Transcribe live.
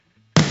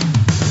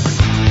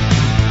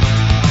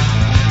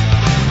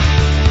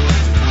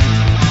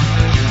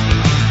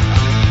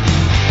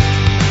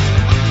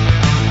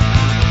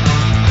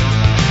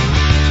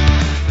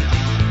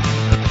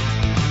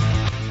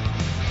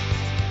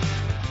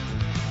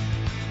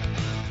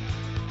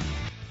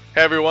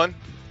Hey everyone,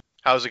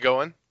 how's it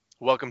going?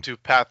 Welcome to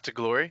Path to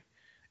Glory,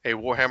 a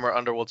Warhammer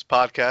Underworlds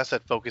podcast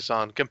that focuses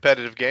on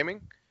competitive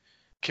gaming,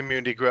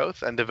 community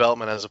growth, and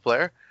development as a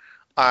player.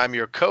 I'm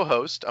your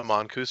co-host,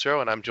 Aman Kusro,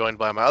 and I'm joined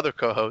by my other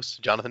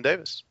co-host, Jonathan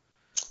Davis.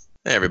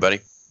 Hey, everybody.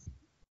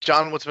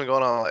 John, what's been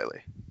going on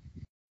lately?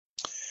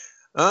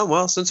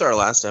 Well, since our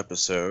last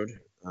episode,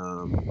 a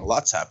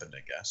lot's happened,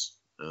 I guess.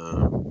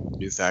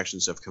 New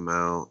factions have come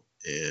out,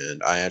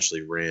 and I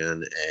actually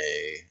ran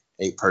a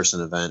 8-person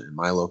event in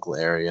my local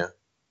area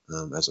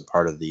as a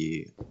part of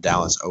the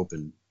Dallas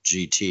Open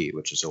GT,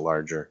 which is a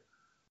larger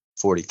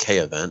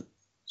 40K event.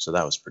 So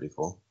that was pretty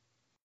cool.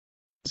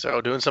 So,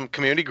 doing some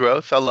community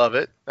growth. I love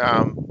it.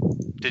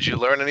 Did you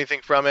learn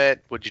anything from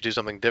it? Would you do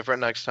something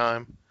different next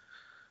time?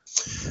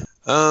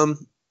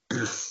 Um,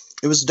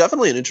 it was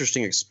definitely an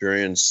interesting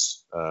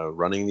experience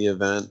running the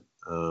event.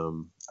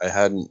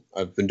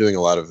 I've been doing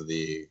a lot of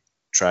the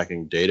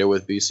tracking data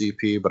with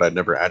BCP, but I'd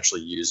never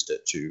actually used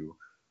it to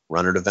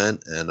run an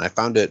event, and I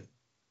found it's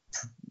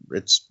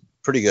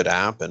a pretty good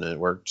app, and it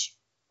worked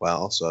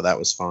well, so that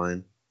was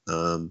fine.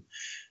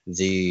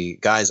 The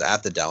guys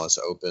at the Dallas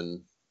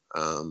Open,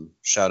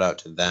 shout out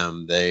to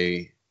them.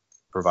 They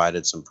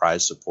provided some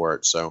prize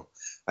support, so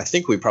I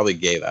think we probably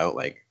gave out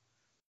like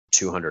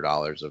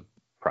 $200 of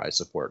prize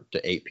support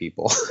to 8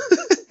 people.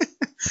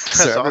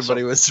 So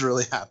everybody awesome. was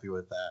really happy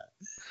with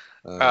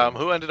that.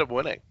 Who ended up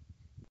winning?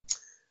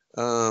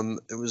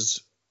 It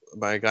was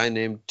by a guy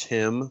named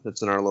Tim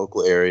that's in our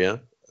local area.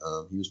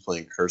 He was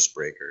playing Curse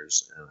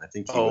Breakers, and I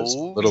think he was a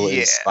Oh little yeah.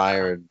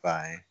 inspired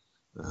by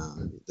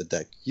the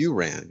deck you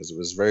ran because it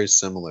was very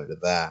similar to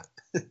that.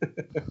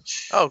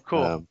 Oh,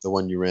 cool. The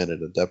one you ran at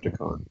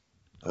Adepticon.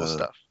 Cool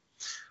stuff.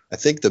 I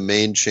think the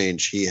main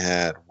change he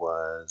had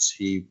was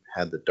he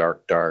had the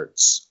Dark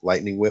Darts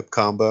Lightning Whip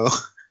combo.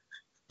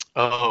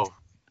 Oh,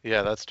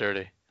 yeah, that's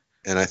dirty.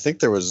 And I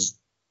think there was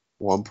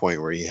one point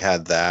where he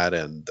had that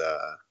and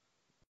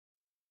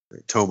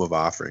Tome of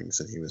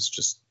Offerings, and he was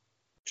just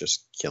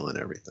killing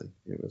everything.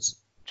 It was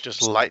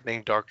Just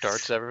lightning dark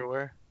darts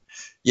everywhere.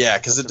 yeah,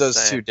 because it That's does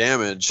insane. 2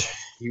 damage.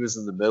 He was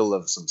in the middle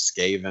of some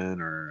Skaven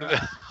or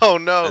Oh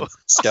no.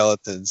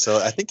 skeleton, so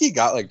I think he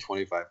got like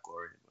 25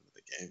 glory in one of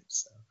the games.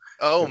 So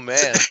Oh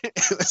man.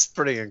 it was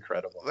pretty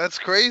incredible. That's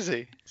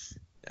crazy.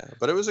 Yeah,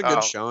 but it was a good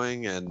Oh,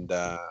 showing, and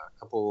a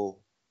couple,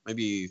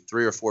 maybe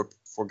 3 or 4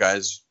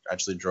 guys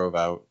actually drove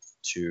out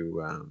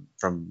to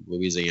from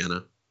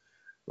Louisiana,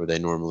 where they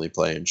normally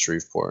play in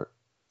Shreveport.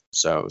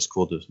 So it was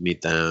cool to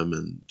meet them,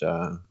 and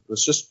it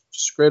was just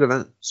a great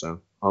event.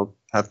 So I'll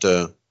have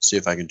to see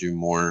if I can do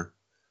more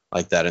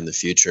like that in the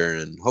future,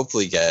 and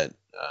hopefully get.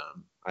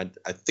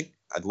 I think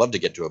I'd love to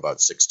get to about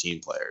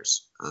 16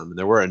 players. And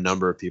there were a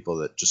number of people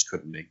that just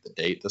couldn't make the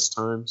date this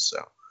time, so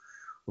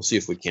we'll see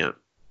if we can't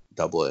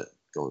double it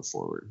going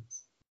forward.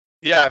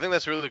 yeah, I think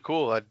that's really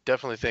cool. I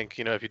definitely think,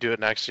 if you do it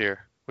next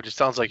year, which it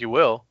sounds like you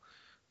will,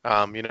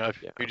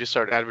 if Yeah. you just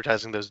start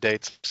advertising those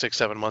dates 6,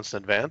 7 months in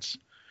advance,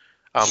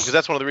 because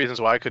that's one of the reasons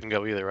why I couldn't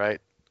go either,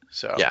 right?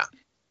 So, Yeah.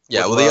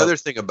 Yeah. would Well, the love. other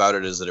thing about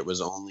it is that it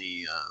was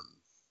only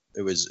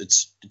it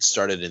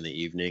started in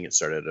the evening. It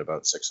started at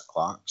about 6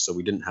 o'clock, so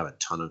we didn't have a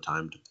ton of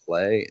time to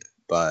play.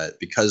 But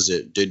because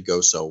it did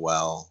go so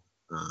well,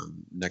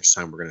 next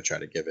time we're going to try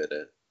to give it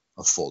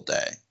a full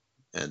day,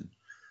 and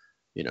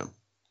you know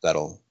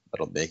that'll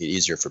make it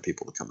easier for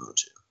people to come out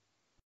to.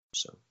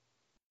 So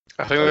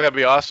I think that'll that'd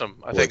be awesome.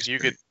 I cool think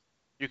experience.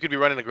 you could be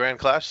running a Grand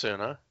Clash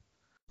soon, huh?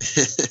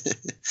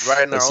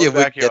 Right in our Let's see own if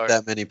we can get backyard.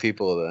 that many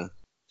people to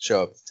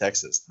show up to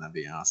Texas. That'd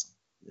be awesome.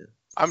 Yeah.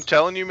 I'm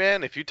telling you,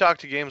 man, if you talk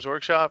to Games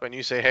Workshop and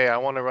you say, "Hey, I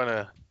want to run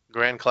a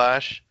Grand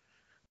Clash,"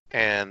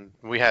 and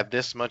we had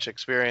this much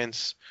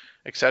experience,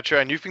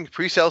 etc., and you can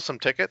pre-sell some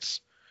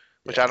tickets,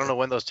 which I don't Yeah. know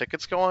when those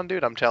tickets go on,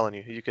 dude. I'm telling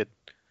you, you could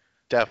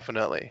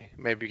definitely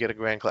maybe get a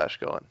Grand Clash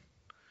going.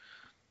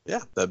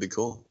 Yeah, that'd be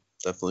cool.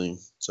 Definitely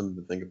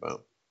something to think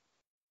about.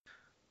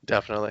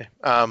 Definitely.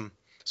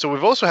 So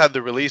we've also had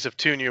the release of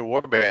 2 new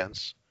war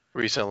bands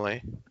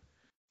recently: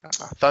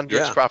 Thundrix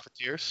Yeah.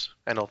 Profiteers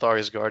and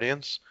Altharia's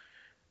Guardians.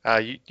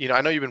 I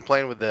know you've been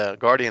playing with the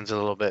Guardians a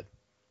little bit.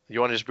 You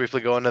want to just briefly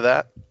go into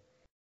that?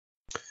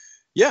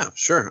 Yeah,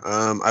 sure.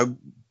 I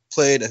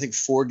played, I think,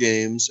 4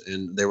 games,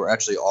 and they were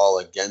actually all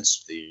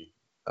against the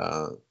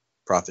uh,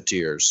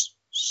 Profiteers.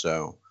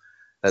 So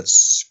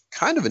that's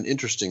kind of an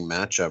interesting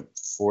matchup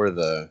for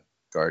the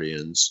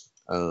Guardians.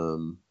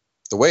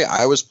 The way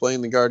I was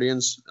playing the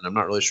Guardians, and I'm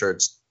not really sure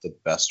it's the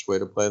best way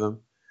to play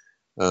them,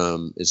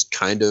 is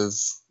kind of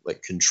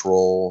like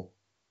control,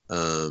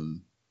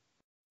 um,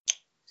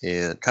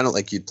 and kind of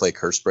like you'd play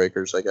Curse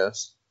Breakers, I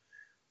guess,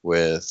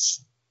 with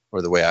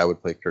or the way I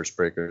would play Curse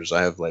Breakers,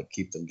 I have like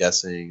Keep Them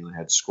Guessing, and I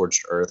had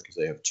Scorched Earth because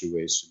they have 2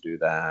 ways to do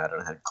that,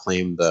 and I had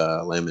Claim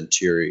the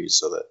Lamentiri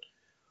so that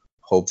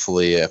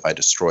hopefully if I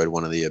destroyed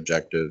one of the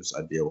objectives,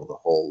 I'd be able to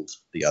hold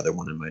the other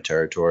one in my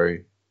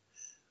territory.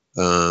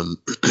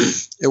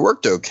 It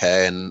worked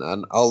okay, and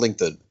I'll link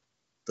the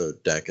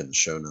deck in the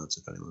show notes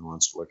if anyone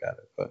wants to look at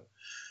it. But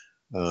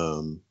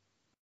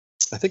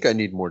I think I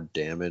need more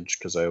damage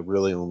because I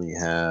really only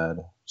had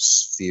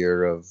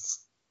Sphere of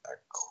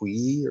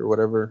Kui or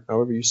whatever,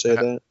 however you say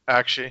that.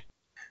 Actually,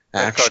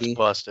 that card's Actually,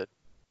 busted.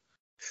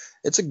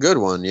 it's a good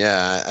one.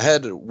 Yeah, I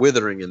had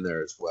Withering in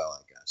there as well,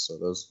 I guess. So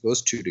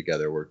those two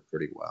together work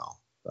pretty well.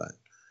 But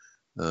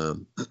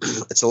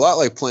it's a lot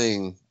like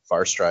playing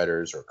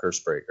Farstriders or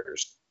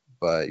Cursebreakers,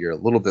 but you're a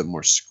little bit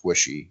more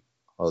squishy.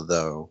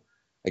 Although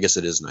I guess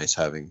it is nice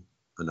having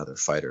another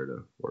fighter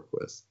to work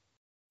with.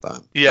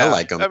 But Yeah, I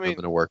like them. I I'm mean,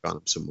 going to work on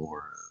them some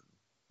more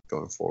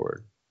going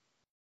forward.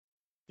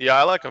 yeah,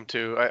 I like them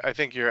too. I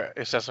think your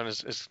assessment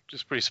is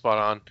pretty spot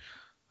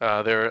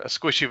on. They're a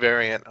squishy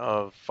variant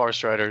of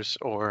Farstriders,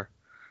 or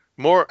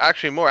more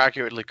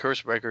accurately,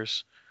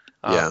 Cursebreakers.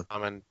 Yeah.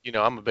 And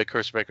I'm a big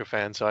Cursebreaker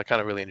fan, so I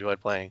kind of really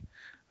enjoyed playing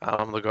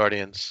the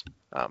Guardians.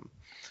 Um,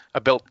 I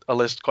built a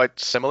list quite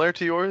similar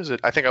to yours.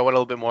 I think I went a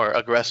little bit more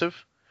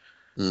aggressive.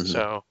 Mm-hmm.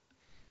 So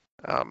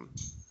um,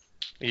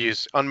 I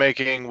used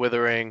Unmaking,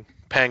 Withering,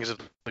 Pangs of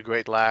the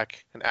Great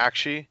Lack, and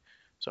Akshi.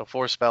 So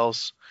 4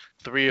 spells.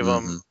 3 of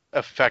Mm-hmm. them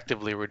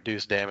effectively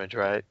reduce damage,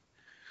 right?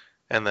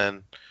 And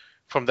then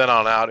from then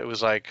on out, it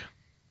was like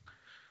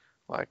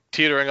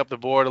teetering up the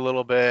board a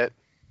little bit,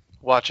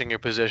 watching your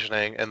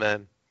positioning, and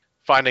then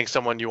finding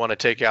someone you want to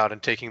take out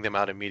and taking them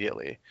out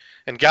immediately.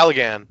 And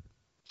Galligan,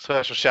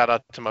 special shout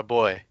out to my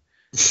boy.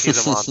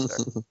 He's a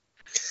monster.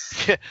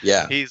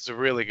 Yeah, He's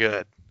really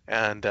good.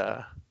 And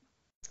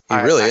he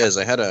really is.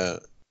 I had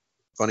a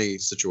funny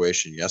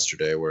situation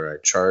yesterday where I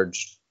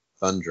charged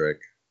Thundrick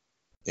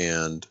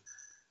and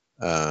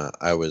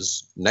I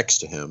was next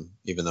to him,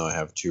 even though I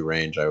have 2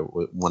 range. I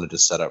wanted to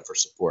set up for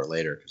support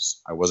later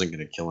because I wasn't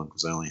going to kill him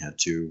because I only had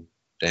 2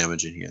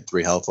 damage and he had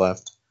 3 health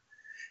left.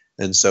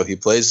 And so he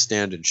plays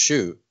stand and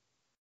shoot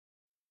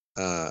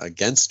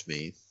against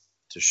me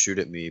to shoot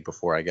at me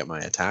before I get my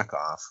attack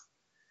off.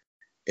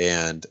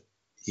 And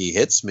he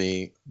hits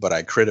me, but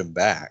I crit him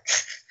back.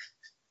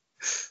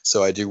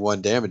 So I do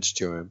 1 damage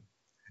to him.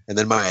 And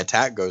then my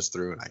attack goes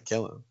through and I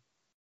kill him.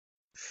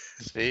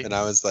 See? And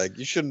I was like,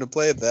 you shouldn't have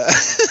played that.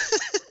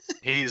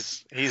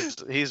 He's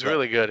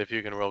really good if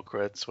you can roll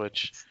crits,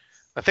 which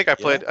I think I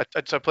played. Yeah.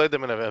 I played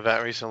them in an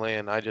event recently,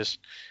 and I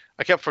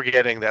kept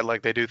forgetting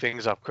that they do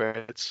things off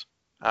crits.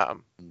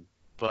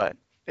 But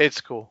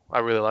it's cool. I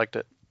really liked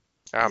it.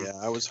 Yeah,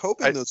 I was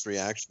hoping those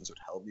reactions would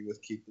help me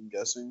with keep them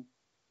guessing,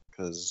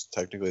 because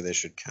technically they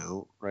should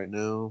count right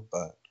now,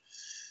 but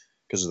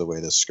because of the way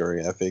the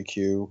Scurry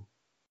FAQ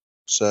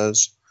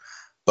says.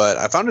 But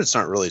I found it's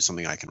not really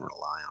something I can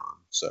rely on,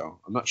 so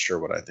I'm not sure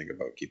what I think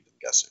about keep them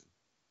guessing.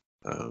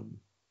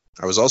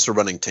 I was also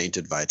running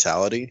Tainted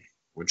Vitality,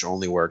 which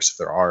only works if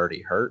they're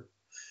already hurt,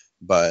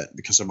 but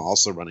because I'm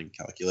also running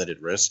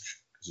Calculated Risk,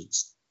 because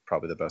it's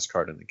probably the best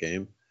card in the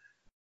game,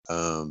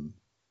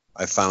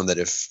 I found that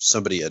if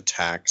somebody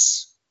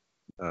attacks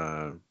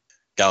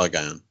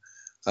Galligan,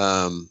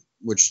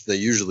 which they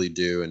usually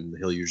do, and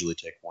he'll usually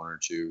take 1 or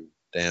 2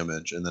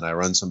 damage, and then I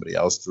run somebody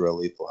else through a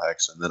lethal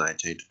hex, and then I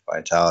Tainted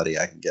Vitality,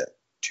 I can get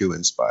 2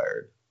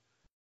 inspired.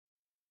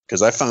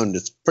 Because I found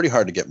it's pretty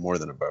hard to get more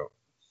than about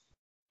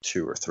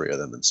 2 or 3 of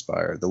them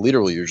inspired. The leader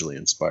will usually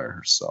inspire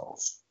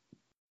herself.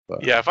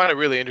 But yeah, I find it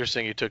really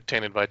interesting you took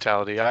Tainted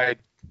Vitality. I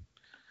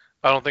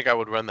don't think I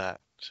would run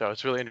that. So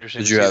it's really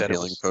interesting. Did you have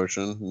Healing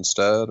Potion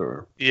instead,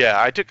 or? Yeah,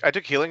 I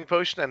took Healing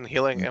Potion and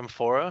Healing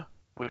Amphora,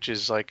 which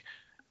is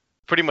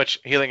pretty much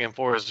Healing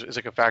Amphora is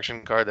like a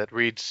faction card that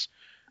reads.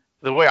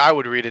 The way I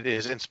would read it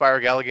is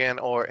Inspire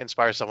Galligan or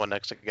Inspire someone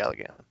next to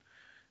Galligan.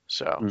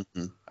 So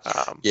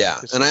yeah,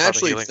 and I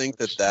actually think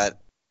that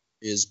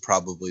is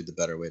probably the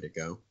better way to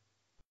go.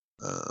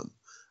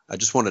 I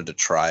just wanted to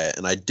try it,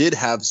 and I did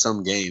have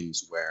some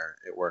games where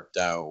it worked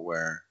out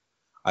where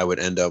I would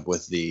end up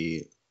with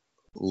the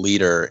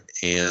leader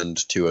and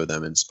 2 of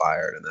them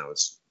inspired, and that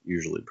was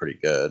usually pretty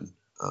good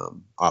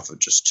off of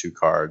just 2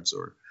 cards,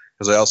 or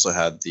because I also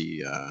had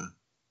the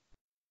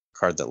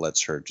card that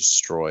lets her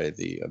destroy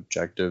the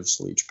objectives,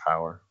 Leech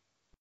Power.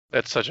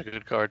 That's such a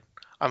good card.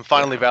 I'm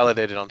finally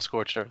validated on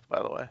Scorched Earth,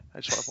 by the way.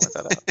 I just want to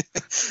point that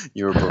out.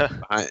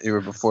 You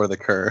were before the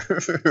curve,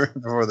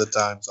 before the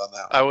times on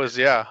that one. I was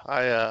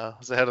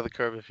ahead of the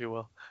curve, if you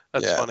will.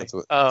 That's funny.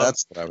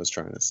 That's what I was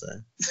trying to say.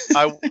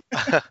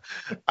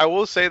 I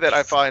will say that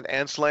I find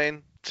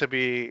Anslane to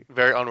be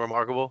very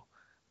unremarkable.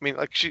 I mean,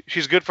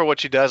 she's good for what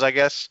she does, I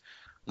guess.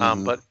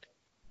 But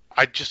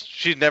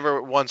she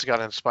never once got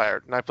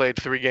inspired. And I played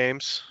 3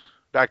 games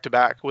back to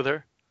back with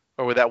her,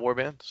 or with that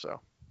warband.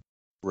 So.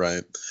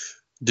 Right.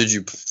 Did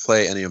you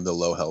play any of the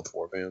low health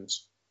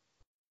warbands?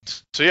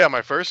 So yeah,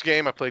 my first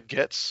game I played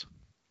Gitz,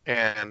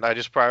 and I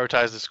just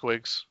prioritized the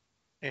squigs,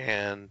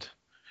 and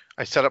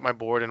I set up my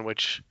board in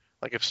which,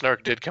 if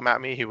Snark did come at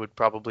me, he would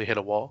probably hit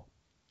a wall.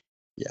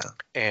 Yeah.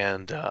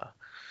 And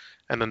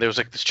then there was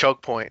this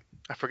choke point.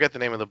 I forget the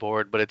name of the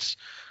board, but it's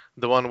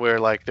the one where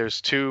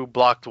there's 2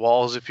 blocked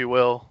walls, if you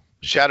will.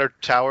 Shattered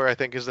Tower, I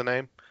think, is the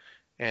name,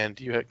 and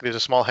there's a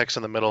small hex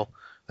in the middle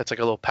that's like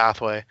a little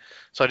pathway.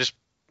 So I just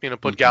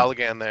put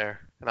Galligan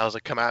there, and I was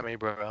like, come at me,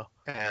 bro.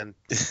 And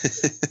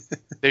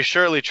they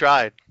surely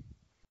tried.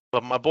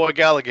 But my boy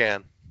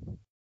Galligan,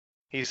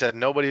 he said,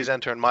 nobody's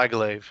entering my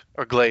glade,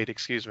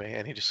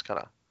 and he just kind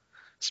of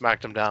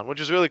smacked him down,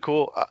 which is really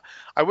cool.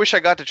 I wish I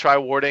got to try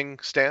warding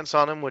stance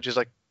on him, which is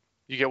like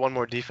you get one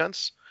more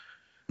defense.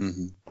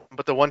 Hmm.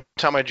 But the one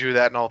time I drew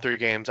that in all 3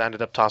 games, I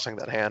ended up tossing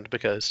that hand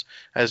because,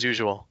 as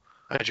usual,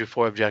 I drew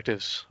 4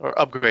 objectives or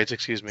upgrades,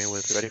 excuse me,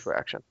 with ready for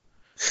action.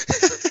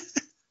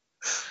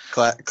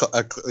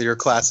 Your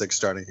classic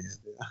starting hand.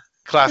 Yeah.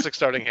 Classic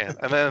starting hand,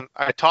 and then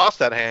I tossed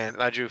that hand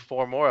and I drew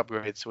 4 more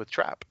upgrades with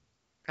trap,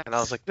 and I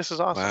was like, "This is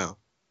awesome." Wow.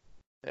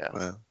 Yeah.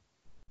 Wow.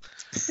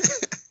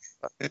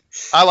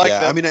 I like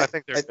Yeah, them. I mean, I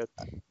think they're good.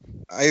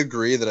 I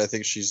agree that I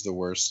think she's the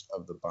worst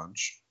of the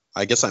bunch.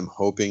 I guess I'm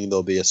hoping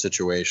there'll be a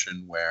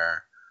situation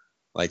where,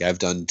 like, I've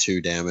done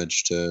 2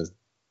 damage to,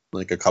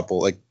 like, a couple,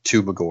 like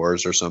 2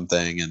 Magors or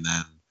something, and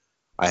then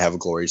I have a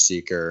Glory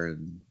Seeker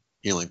and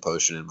Healing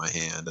Potion in my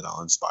hand, and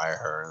I'll inspire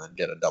her and then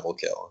get a double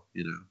kill,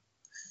 you know?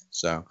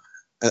 So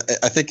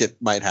I think it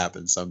might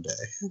happen someday,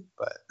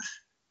 but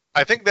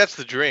I think that's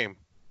the dream.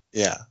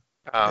 yeah.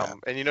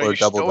 And Or you should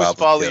double always goblin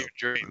follow kill. your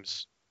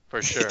dreams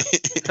for sure.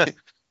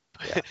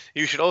 Yeah.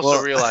 You should also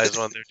Well- realize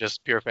when they're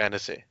just pure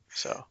fantasy.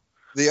 So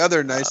The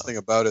other nice thing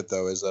about it,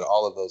 though, is that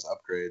all of those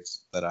upgrades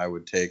that I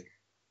would take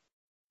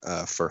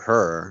for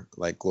her,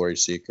 like Glory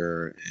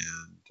Seeker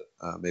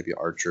and maybe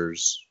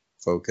Archer's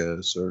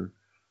Focus, or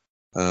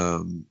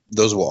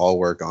those will all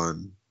work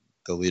on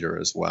the leader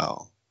as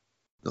well,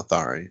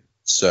 Nathari.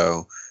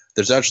 So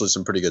there's actually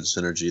some pretty good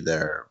synergy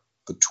there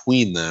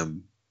between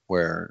them,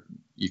 where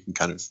you can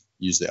kind of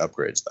use the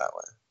upgrades that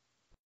way.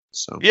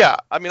 So yeah,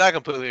 I mean, I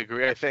completely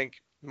agree. I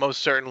think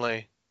most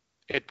certainly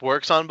it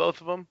works on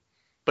both of them.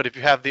 But if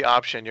you have the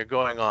option, you're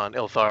going on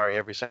Ilthari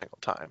every single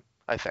time,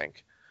 I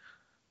think.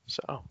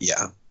 So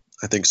yeah,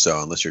 I think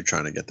so, unless you're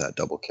trying to get that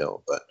double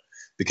kill. But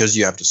because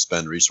you have to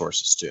spend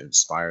resources to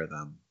inspire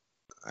them,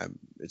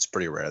 it's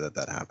pretty rare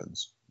that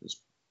happens. It's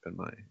been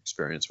my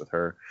experience with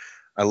her.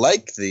 I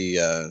like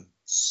the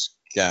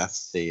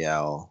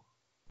Scathiel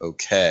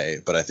okay,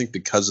 but I think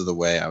because of the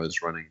way I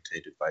was running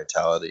Tainted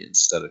Vitality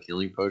instead of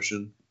Healing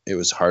Potion, it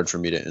was hard for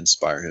me to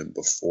inspire him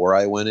before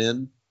I went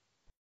in.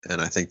 And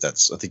I think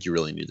you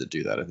really need to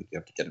do that. I think you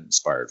have to get him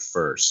inspired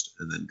first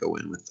and then go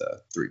in with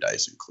the 3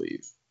 dice and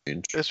cleave.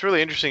 it's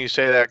really interesting you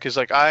say that because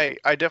like I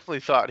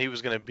definitely thought he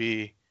was going to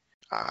be,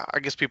 I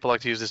guess people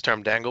like to use this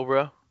term dangle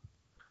bro.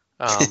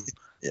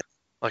 Yeah.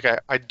 Like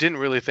I didn't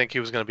really think he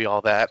was going to be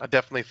all that. I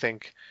definitely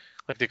think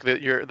like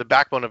the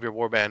backbone of your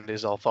warband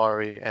is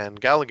Althari and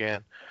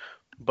Galligan,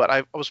 but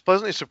I was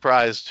pleasantly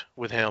surprised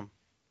with him,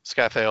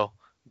 Scathael,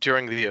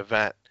 during the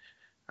event.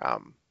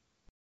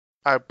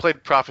 I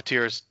played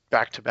Profiteers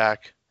back to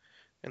back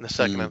in the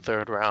second and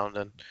third round,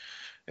 and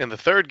in the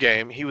third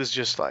game he was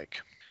just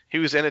like he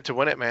was in it to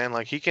win it, man.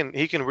 Like he can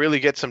really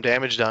get some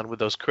damage done with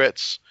those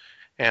crits.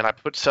 And I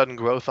put sudden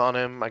growth on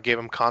him. I gave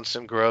him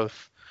constant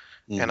growth.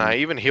 And I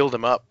even healed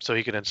him up so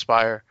he could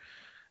inspire.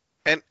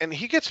 And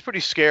he gets pretty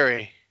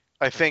scary.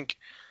 I think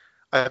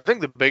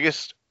the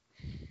biggest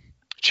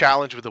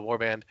challenge with the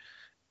warband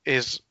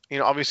is,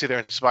 obviously their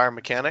inspire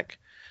mechanic,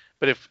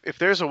 but if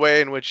there's a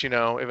way in which,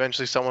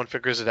 eventually someone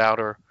figures it out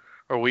or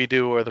we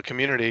do or the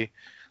community,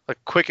 like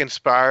quick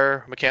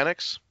inspire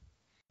mechanics,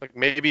 like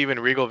maybe even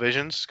Regal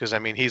Visions, because I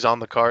mean he's on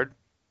the card,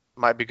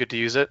 might be good to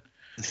use it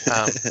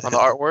on the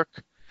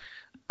artwork.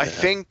 I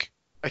think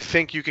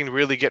you can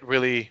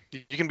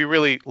be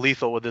really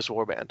lethal with this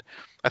warband.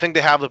 I think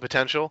they have the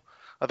potential.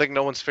 I think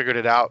no one's figured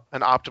it out,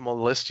 an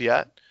optimal list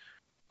yet.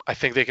 I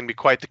think they can be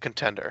quite the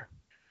contender.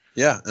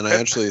 Yeah, and I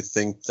actually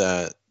think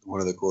that one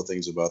of the cool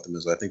things about them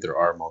is I think there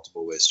are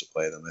multiple ways to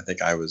play them. I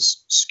think I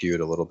was skewed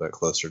a little bit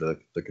closer to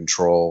the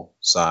control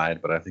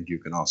side, but I think you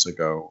can also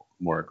go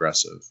more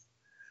aggressive.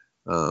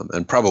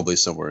 And probably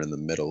somewhere in the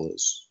middle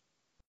is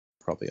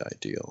probably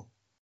ideal.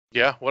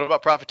 Yeah, what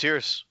about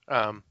Profiteers?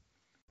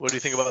 What do you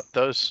think about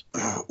those?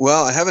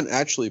 Well, I haven't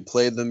actually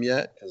played them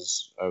yet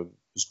because I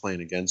was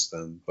playing against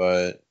them,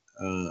 but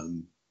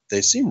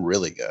they seem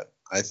really good.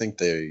 I think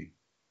they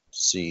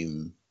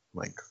seem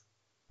like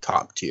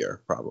top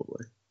tier,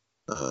 probably.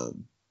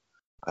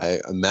 I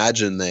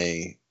imagine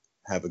they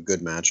have a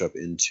good matchup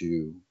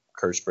into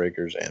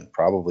Cursebreakers and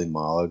probably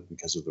Mollog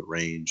because of the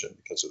range and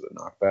because of the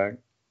knockback.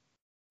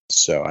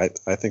 So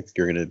I think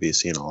you're going to be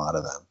seeing a lot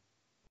of them.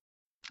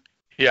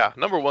 Yeah,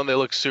 number one, they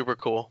look super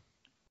cool.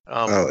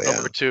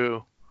 Number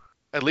two,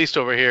 at least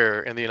over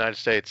here in the United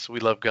States, we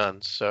love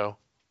guns, so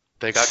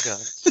they got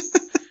guns.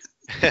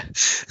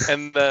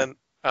 And then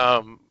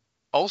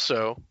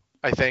also,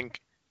 I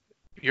think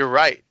you're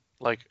right.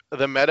 Like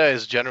the meta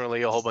is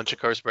generally a whole bunch of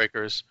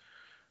Cursebreakers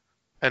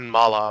and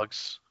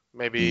Mollogs,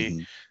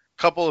 maybe a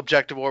couple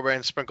objective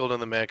warbands sprinkled in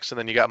the mix, and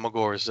then you got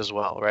Magors as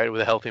well, right,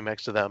 with a healthy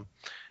mix of them.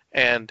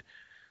 And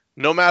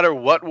no matter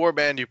what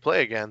warband you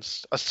play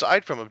against,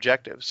 aside from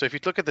objectives, so if you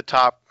look at the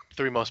top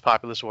 3 most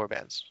populous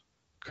warbands,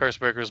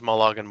 Cursebreakers,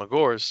 Mollog, and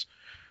Magors,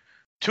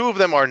 2 of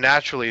them are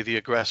naturally the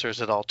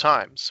aggressors at all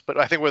times. But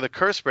I think where the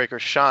Cursebreakers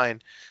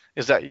shine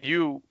is that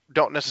you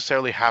don't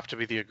necessarily have to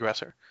be the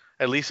aggressor,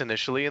 at least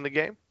initially in the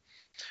game.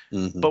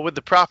 But with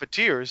the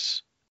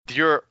Profiteers,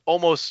 you're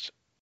almost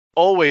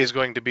always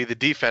going to be the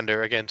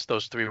defender against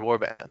those 3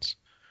 warbands.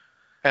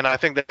 And I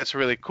think that's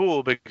really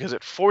cool because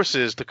it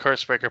forces the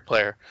Cursebreaker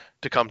player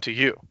to come to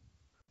you.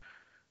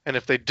 And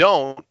if they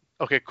don't,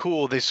 okay,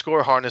 cool, they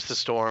score Harness the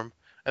Storm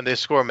and they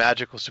score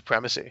Magical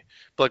Supremacy.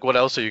 But like, what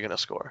else are you gonna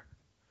score?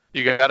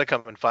 You gotta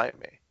come and fight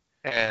me.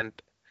 And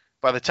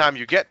by the time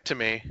you get to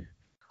me,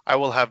 I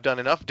will have done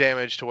enough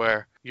damage to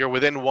where you're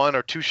within 1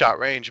 or 2 shot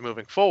range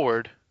moving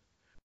forward,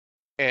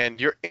 and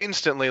you're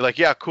instantly like,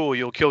 yeah, cool,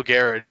 you'll kill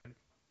Garrett.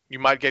 You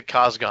might get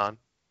Kazgan.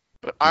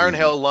 But Iron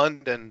Hail,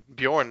 Lund, and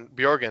Bjorgen,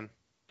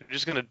 they're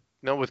just gonna,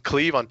 with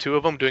cleave on 2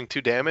 of them doing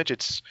 2 damage.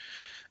 It's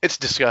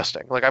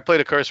disgusting. Like, I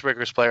played a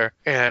Cursebreakers player,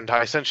 and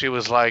I essentially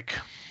was like,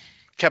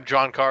 kept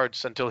drawing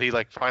cards until he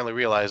like finally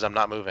realized I'm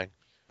not moving,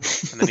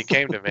 and then he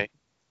came to me,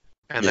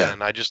 and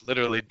then I just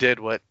literally did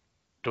what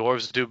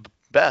dwarves do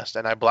best,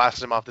 and I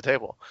blasted him off the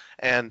table.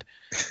 And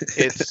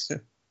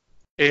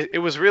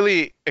it was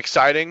really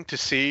exciting to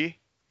see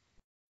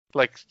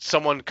like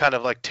someone kind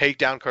of like take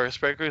down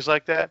Cursebreakers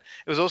like that.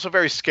 It was also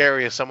very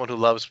scary as someone who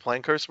loves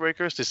playing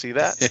Cursebreakers to see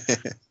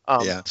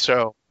that.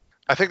 So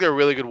I think they're a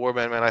really good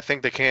warband, man. I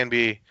think they can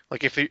be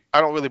like,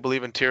 I don't really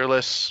believe in tier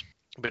lists,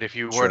 but if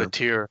you were to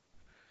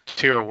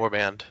tier a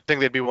warband, I think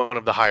they'd be one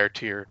of the higher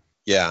tier.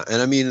 Yeah,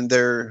 and I mean,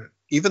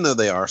 even though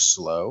they are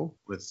slow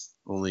with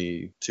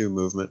only 2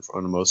 movement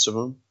on most of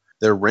them,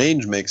 their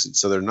range makes it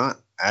so they're not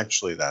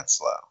actually that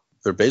slow.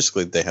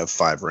 They have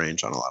 5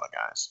 range on a lot of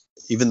guys.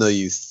 Even though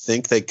you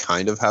think they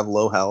kind of have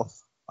low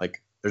health,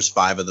 like there's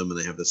 5 of them and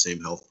they have the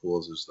same health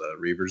pools as the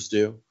Reavers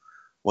do.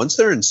 Once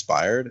they're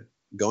inspired,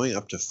 going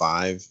up to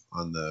 5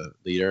 on the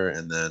leader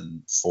and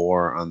then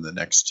 4 on the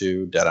next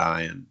 2,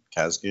 Deadeye and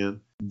Kazgan,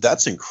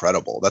 that's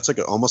incredible. That's like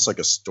almost like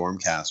a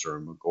Stormcast or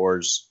a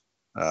Magor's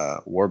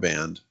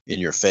warband in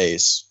your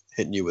face,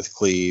 hitting you with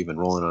cleave and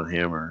rolling on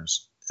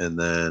hammers. And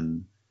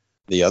then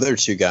the other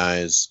 2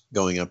 guys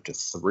going up to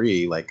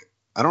 3, like,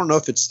 I don't know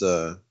if it's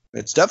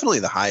definitely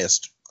the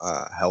highest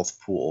health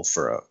pool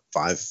for a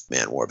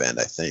 5-man warband,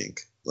 I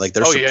think. Like,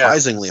 they're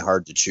surprisingly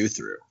hard to chew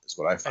through, is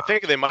what I found. I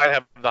think they might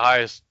have the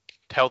highest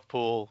health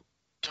pool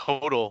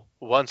total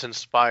once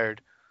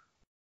inspired.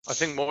 I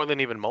think more than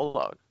even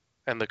Mollog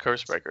and the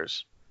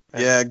Cursebreakers.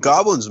 Yeah,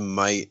 Goblins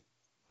might.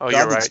 Oh,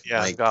 you're right.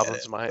 Yeah,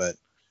 Goblins might. But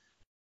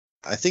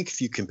I think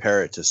if you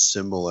compare it to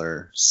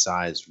similar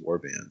sized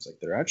warbands, like,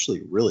 they're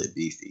actually really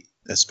beefy.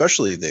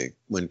 Especially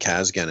when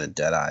Kazgan and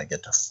Deadeye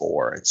get to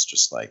 4, it's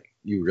just like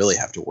you really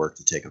have to work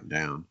to take them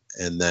down.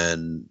 And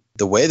then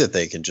the way that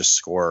they can just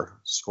score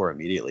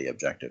immediately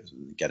objectives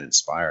and get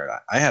inspired.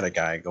 I had a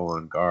guy go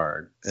on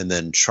guard and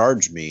then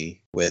charge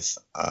me with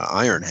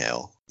Iron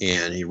Hail,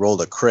 and he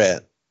rolled a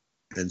crit,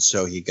 and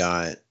so he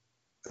got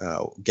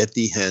get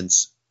the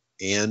hints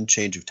and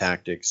change of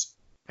tactics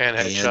and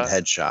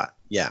headshot.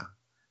 Yeah,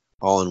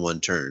 all in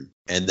one turn.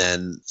 And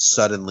then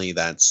suddenly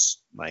that's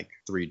like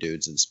 3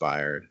 dudes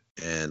inspired,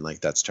 and like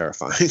that's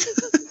terrifying.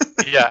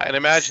 Yeah, and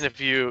imagine if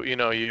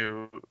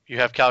you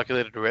have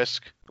calculated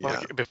risk.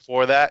 Like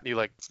before that,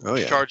 you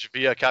charge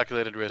via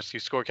calculated risk, you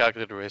score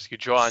calculated risk, you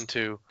draw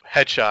into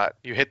headshot,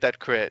 you hit that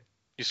crit,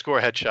 you score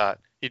headshot,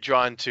 you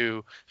draw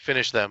into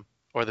finish them,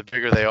 or the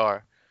bigger they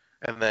are,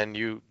 and then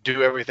you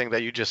do everything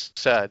that you just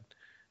said,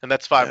 and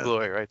that's 5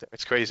 glory right there.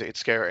 It's crazy. It's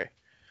scary.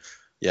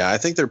 Yeah, I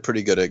think they're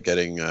pretty good at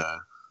getting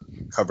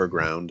cover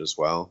ground as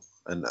well,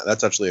 and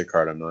that's actually a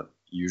card I'm not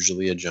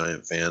usually a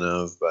giant fan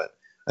of, but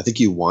I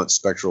think you want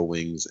Spectral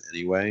Wings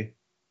anyway,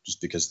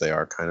 just because they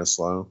are kind of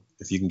slow.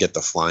 If you can get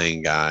the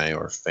Flying Guy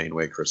or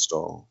Feinway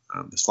Crystal,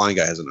 this Flying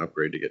Guy has an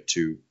upgrade to get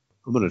 2.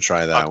 I'm going to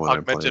try that one.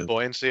 Augmented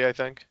Buoyancy, I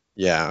think.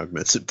 Yeah,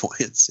 Augmented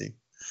Buoyancy.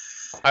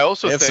 I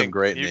also think some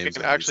great you names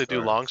can actually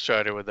do Long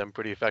Strider with them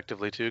pretty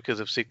effectively too,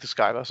 because of Seek the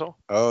Sky Vessel.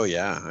 Oh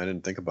yeah, I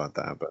didn't think about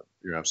that, but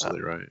you're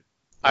absolutely right.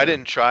 I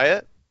didn't try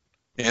it.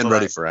 And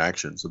ready for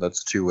action, so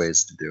that's 2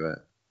 ways to do it.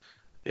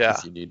 Yeah.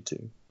 If you need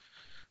to.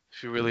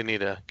 If you really need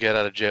to get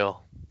out of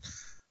jail.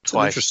 It's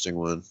an interesting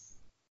one.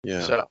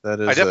 Yeah. So that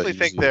is I definitely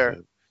think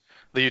the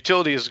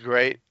utility is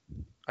great.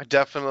 I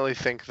definitely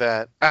think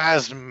that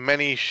as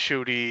many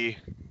shooty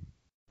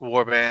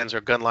warbands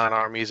or gunline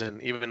armies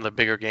and even the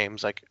bigger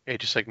games like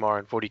Age of Sigmar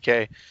and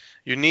 40k,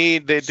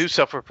 they do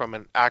suffer from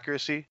an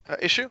accuracy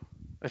issue.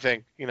 I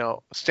think,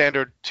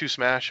 standard 2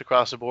 smash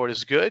across the board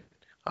is good,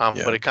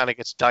 but it kind of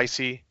gets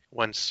dicey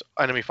once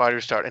enemy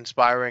fighters start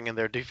inspiring and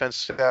their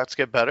defense stats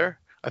get better.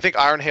 I think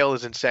Iron Hail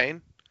is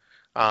insane.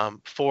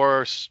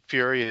 4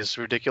 Fury is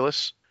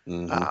ridiculous,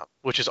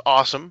 which is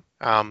awesome.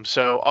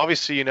 So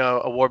obviously, a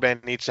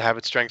warband needs to have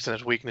its strengths and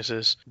its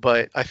weaknesses,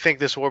 but I think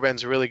this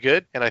warband's really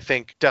good, and I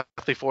think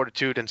definitely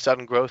Fortitude and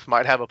Sudden Growth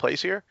might have a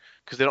place here,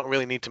 because they don't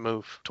really need to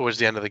move towards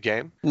the end of the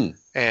game.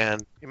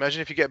 And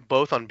imagine if you get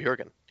both on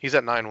Bjorgen. He's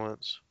at 9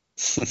 wounds.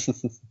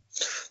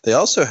 They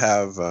also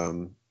have...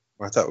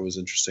 I thought it was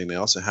interesting. They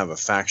also have a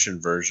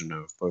faction version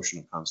of Potion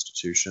of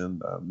Constitution,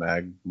 the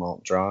Mag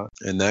Malt Draw,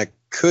 and that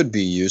could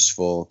be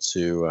useful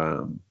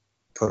to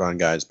put on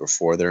guys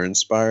before they're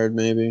inspired,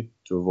 maybe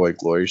to avoid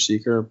Glory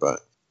Seeker. But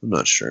I'm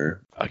not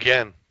sure.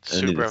 Again,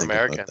 super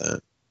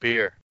American.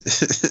 beer.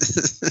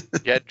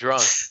 Get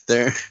drunk.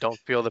 There. Don't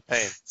feel the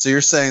pain. So you're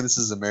saying this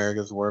is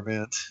America's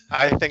warband?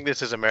 I think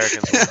this is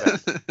American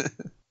warband.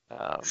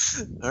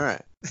 All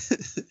right.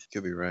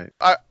 Could be right.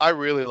 I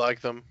really like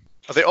them.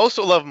 They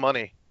also love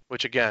money,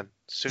 which again,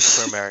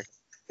 super American.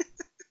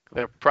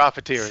 They're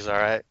profiteers, all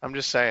right. I'm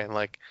just saying,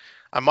 like,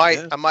 I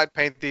might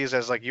paint these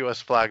as like U.S.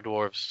 flag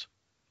dwarves,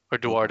 or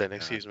Dwarden,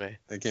 excuse me.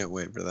 I can't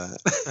wait for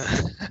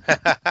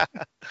that.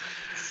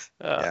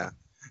 Yeah,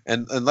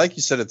 and like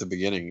you said at the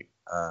beginning,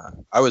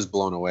 I was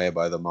blown away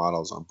by the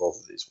models on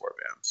both of these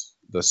warbands.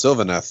 The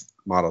Sylvaneth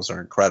models are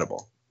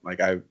incredible.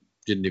 Like, I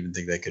didn't even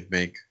think they could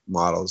make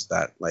models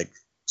that like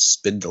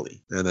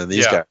spindly, and then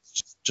these guys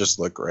just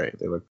look great.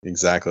 They look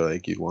exactly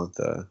like you'd want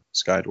the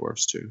Sky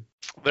Dwarfs to.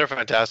 They're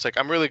fantastic.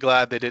 I'm really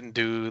glad they didn't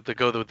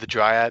go with the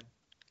Dryad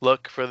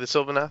look for the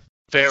Sylvaneth.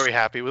 Very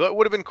happy. It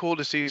would have been cool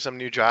to see some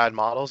new Dryad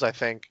models. I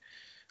think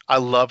I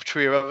love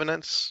Tree of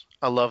Revenants.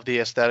 I love the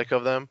aesthetic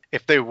of them.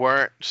 If they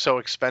weren't so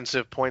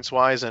expensive points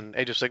wise in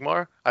Age of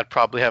Sigmar, I'd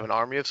probably have an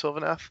army of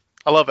Sylvaneth.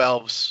 I love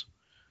elves,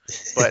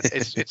 but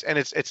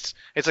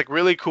it's like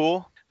really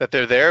cool that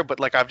they're there.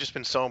 But like, I've just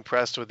been so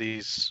impressed with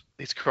these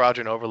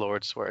Kharadron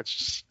Overlords, where it's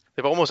just,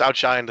 they've almost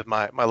outshined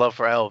my love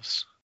for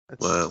elves.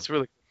 It's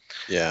really cool.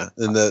 Yeah,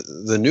 and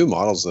the new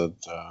models that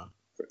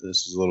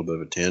this is a little bit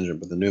of a tangent,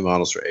 but the new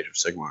models for Age of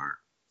Sigmar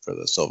for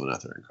the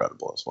Sylvaneth are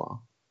incredible as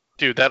well.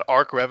 Dude, that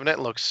Arc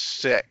Revenant looks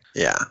sick.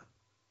 Yeah.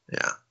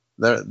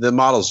 The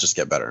models just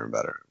get better and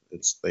better.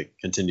 They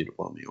continue to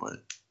blow me away.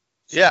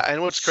 Yeah,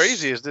 and what's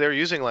crazy is they're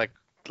using like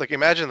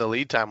imagine the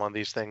lead time on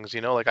these things.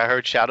 You know, like I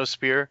heard Shadow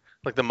Spear,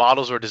 like the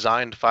models were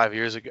designed 5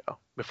 years ago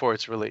before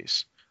its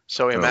release.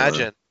 So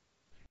imagine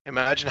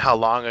how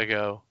long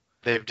ago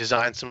they've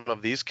designed some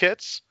of these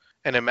kits,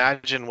 and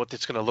imagine what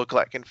it's going to look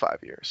like in 5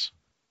 years.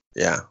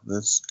 Yeah,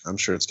 I'm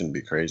sure it's going to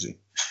be crazy.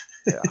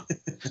 Yeah,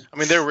 I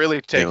mean, they're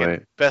really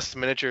taking best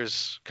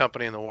miniatures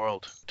company in the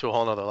world to a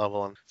whole nother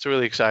level, and it's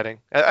really exciting.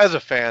 As a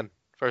fan,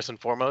 first and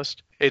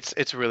foremost,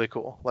 it's really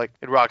cool. Like,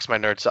 it rocks my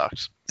nerd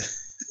socks.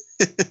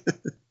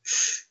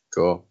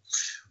 Cool.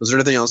 Was there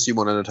anything else you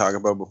wanted to talk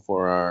about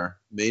before our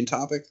main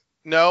topic?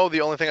 No,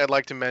 the only thing I'd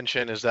like to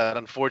mention is that,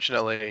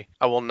 unfortunately,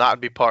 I will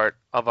not be part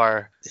of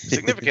our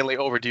significantly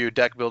overdue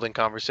deck building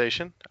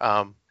conversation.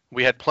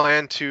 We had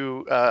planned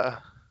to,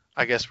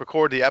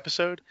 record the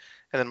episode,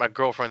 and then my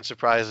girlfriend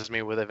surprises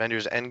me with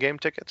Avengers Endgame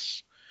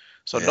tickets.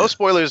 So no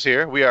spoilers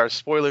here. We are a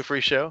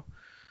spoiler-free show.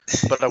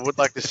 But I would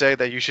like to say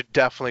that you should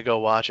definitely go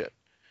watch it,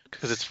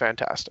 because it's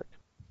fantastic.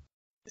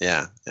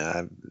 Yeah,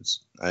 I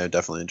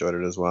definitely enjoyed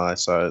it as well. I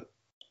saw it.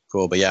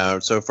 Cool. But yeah,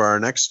 so for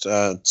our next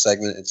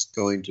segment, it's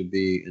going to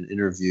be an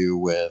interview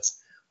with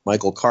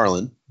Michael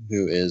Carlin,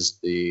 who is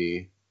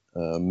the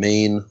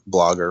main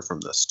blogger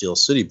from the Steel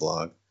City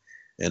blog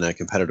and a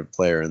competitive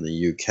player in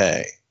the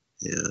UK.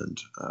 And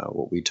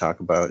what we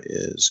talk about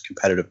is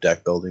competitive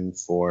deck building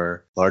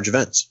for large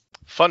events.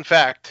 Fun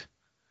fact,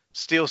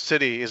 Steel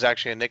City is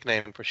actually a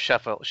nickname for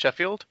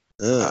Sheffield.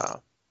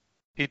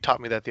 He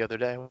taught me that the other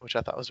day, which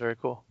I thought was very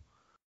cool.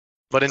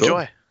 But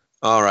enjoy. Cool.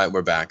 All right,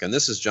 we're back. And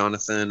this is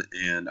Jonathan,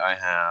 and I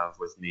have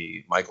with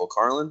me Michael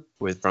Carlin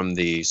from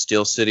the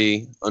Steel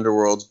City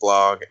Underworlds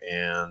blog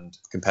and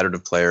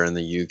competitive player in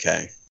the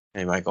UK.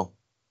 Hey, Michael.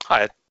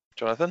 Hi,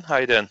 Jonathan. How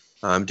you doing?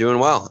 I'm doing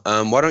well.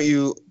 Why don't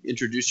you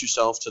introduce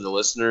yourself to the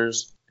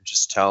listeners and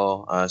just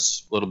tell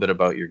us a little bit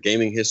about your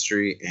gaming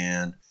history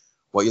and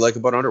what you like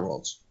about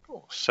Underworlds.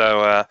 Cool.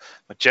 So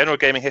my general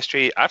gaming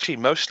history, actually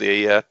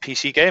mostly a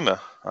PC gamer.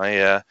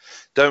 I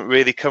don't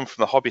really come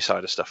from the hobby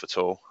side of stuff at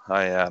all.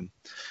 I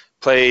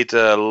played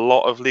a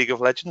lot of League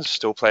of Legends,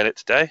 still playing it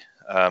today.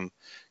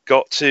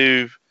 Got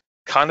to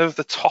kind of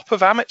the top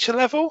of amateur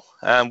level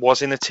and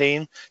was in a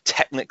team.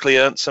 Technically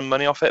earned some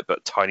money off it,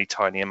 but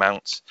tiny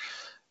amounts.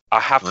 I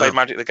have played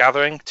Magic the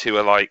Gathering to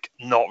a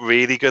not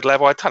really good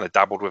level. I kind of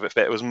dabbled with it,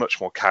 but it was much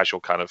more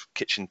casual kind of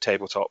kitchen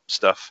tabletop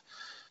stuff.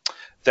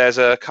 There's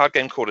a card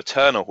game called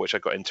Eternal, which I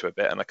got into a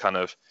bit, and I kind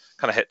of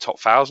hit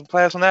top 1,000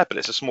 players on there, but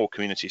it's a small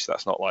community, so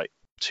that's not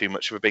too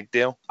much of a big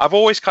deal. I've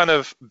always kind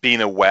of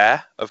been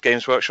aware of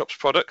Games Workshop's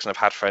products, and I've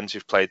had friends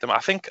who've played them. I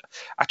think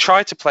I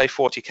tried to play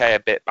 40k a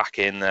bit back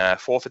in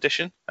 4th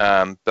edition,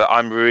 but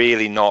I'm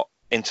really not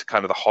into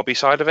kind of the hobby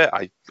side of it.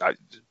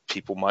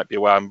 People might be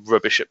aware I'm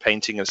rubbish at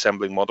painting and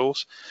assembling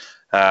models,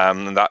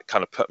 and that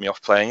kind of put me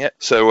off playing it.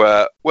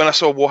 So when I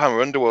saw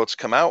Warhammer Underworlds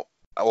come out,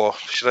 or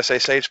should I say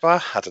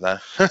Sagebar? I don't know.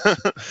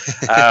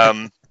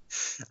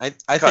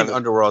 I think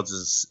Underworlds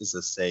is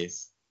a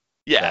safe.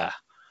 Yeah.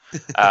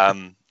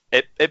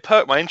 It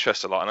perked my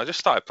interest a lot, and I just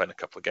started playing a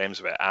couple of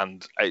games of it,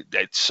 and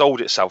it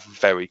sold itself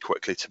very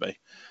quickly to me.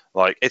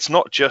 It's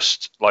not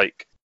just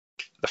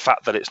the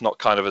fact that it's not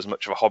kind of as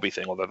much of a hobby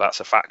thing, although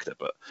that's a factor,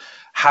 but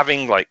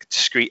having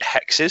discrete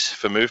hexes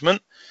for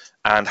movement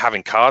and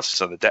having cards,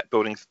 so the deck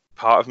building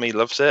part of me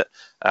loves it.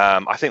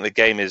 I think the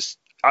game is,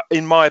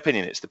 in my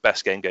opinion, it's the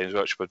best game Games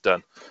Workshop have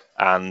done,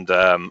 and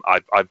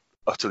I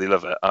utterly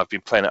love it. I've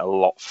been playing it a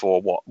lot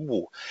for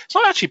it's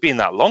not actually been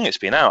that long it's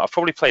been out. I've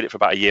probably played it for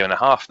about 1.5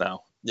 years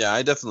now. Yeah,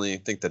 I definitely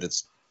think that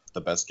it's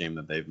the best game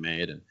that they've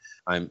made, and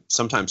I'm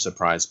sometimes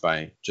surprised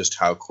by just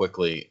how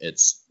quickly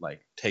it's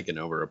like taken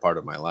over a part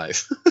of my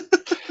life.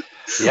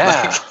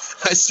 Yeah.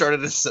 I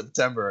started in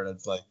September, and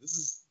it's like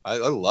I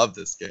love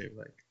this game.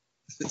 Like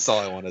it's all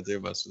I want to do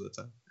most of the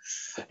time.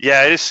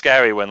 Yeah, it is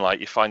scary when like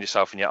you find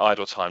yourself in your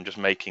idle time just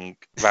making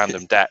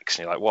random decks,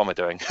 and you're like, what am I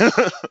doing?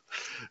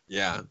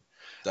 Yeah,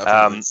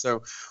 definitely.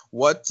 So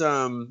what?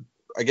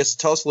 I guess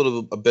tell us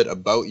a bit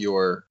about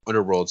your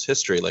Underworld's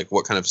history. Like,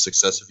 what kind of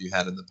success have you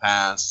had in the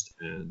past,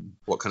 and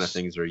what kind of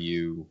things are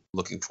you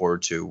looking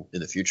forward to in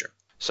the future?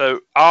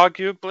 So,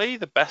 arguably,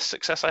 the best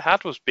success I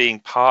had was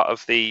being part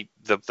of the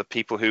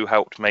people who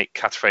helped make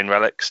Cataphrane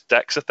Relics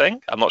decks a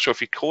thing. I'm not sure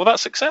if you call that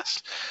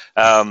success.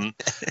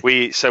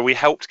 We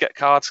helped get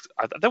cards.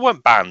 They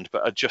weren't banned,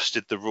 but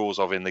adjusted the rules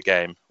of in the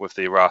game with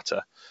the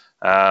errata.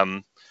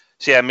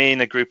 So yeah, me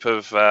and a group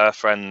of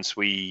friends,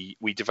 we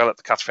developed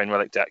the Cataphrane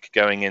Relic deck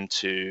going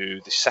into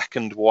the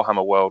second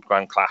Warhammer World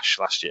Grand Clash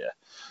last year.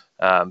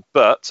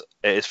 But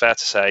it is fair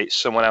to say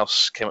someone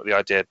else came up with the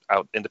idea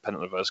out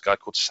independent of us, a guy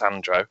called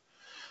Sandro.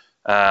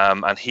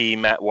 And he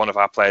met one of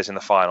our players in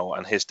the final,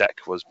 and his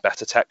deck was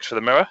better tech for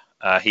the mirror.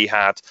 He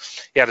had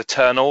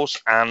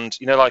Eternals, and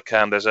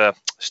there's a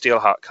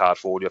Steelheart card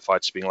for all your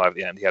fighters being alive at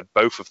the end. He had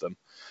both of them,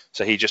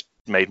 so he just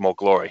made more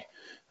glory.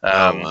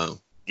 Wow.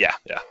 Yeah.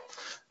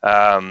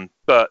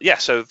 But yeah,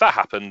 so that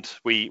happened.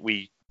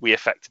 We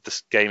affected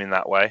this game in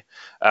that way.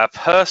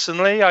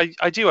 Personally,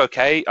 I do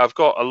okay. I've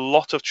got a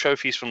lot of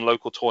trophies from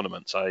local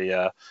tournaments.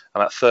 I'm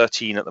at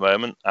 13 at the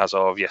moment as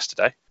of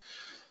yesterday.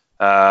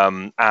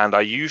 And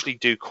I usually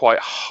do quite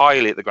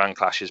highly at the Grand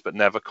Clashes, but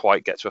never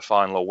quite get to a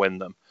final or win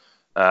them.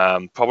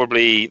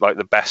 Probably like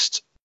the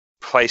best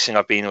placing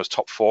I've been was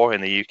top 4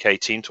 in the UK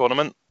team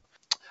tournament.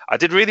 I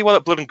did really well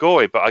at Blood and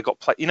Glory, but I got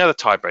the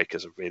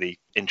tiebreakers are really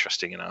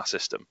interesting in our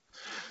system.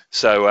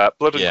 So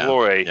Blood and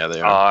Glory,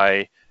 they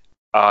are.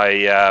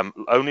 I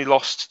only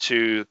lost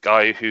to the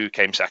guy who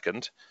came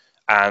second,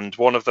 and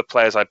one of the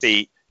players I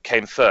beat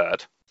came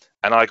third,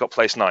 and I got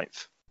placed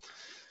 9th.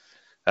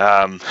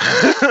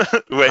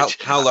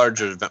 How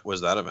large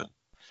was that event?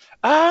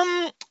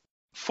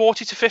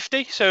 40 to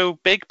 50, so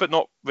big, but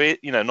not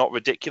not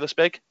ridiculous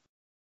big.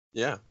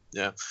 Yeah.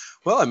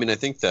 Well, I mean, I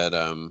think that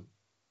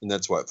and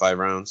that's what, 5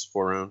 rounds,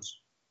 4 rounds?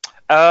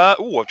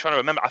 I'm trying to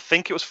remember. I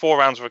think it was 4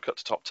 rounds with a cut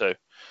to top 2.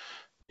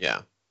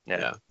 Yeah,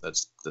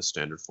 that's the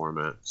standard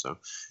format. So,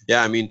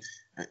 yeah, I mean,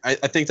 I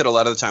think that a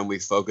lot of the time we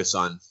focus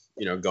on,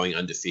 going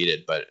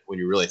undefeated, but when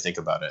you really think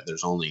about it,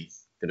 there's only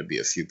going to be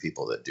a few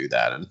people that do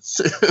that, and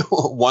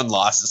one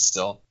loss is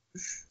still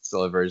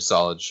a very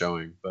solid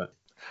showing. But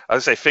I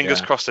would say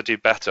fingers crossed to do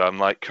better. I'm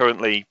like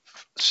currently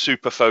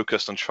super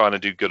focused on trying to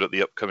do good at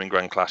the upcoming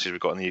Grand Clashes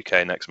we've got in the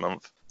UK next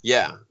month.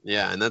 Yeah,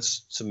 and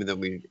that's something that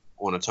we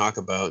want to talk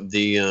about.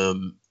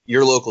 The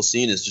your local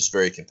scene is just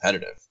very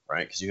competitive,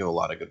 right? Because you have a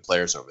lot of good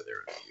players over there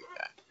in the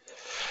UK.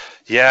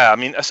 Yeah, I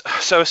mean,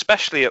 so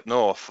especially up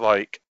north,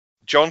 like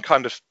John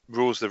kind of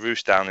rules the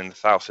roost down in the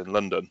south in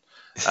London,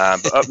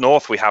 but up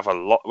north we have a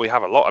lot.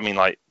 I mean,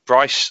 like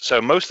Bryce.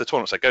 So most of the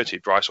tournaments I go to,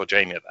 Bryce or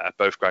Jamie are there,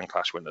 both Grand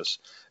Clash winners.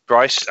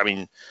 Bryce, I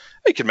mean,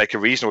 you could make a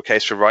reasonable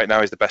case for right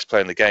now he's the best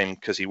player in the game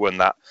because he won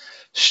that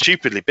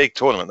stupidly big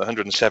tournament, the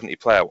 170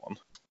 player one.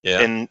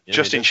 Yeah. In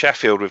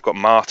Sheffield, we've got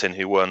Martin,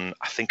 who won,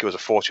 I think it was a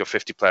 40 or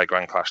 50 player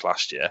Grand Clash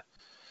last year.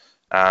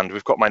 And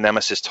we've got my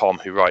nemesis, Tom,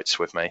 who writes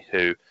with me,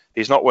 who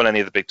he's not won any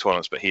of the big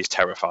tournaments, but he's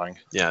terrifying.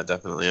 Yeah,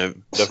 definitely.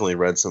 I've definitely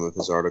read some of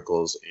his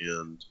articles.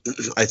 And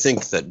I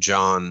think that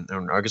John,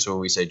 I guess when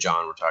we say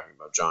John, we're talking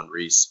about John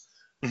Reese.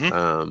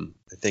 Mm-hmm.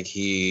 I think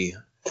he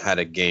had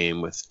a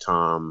game with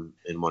Tom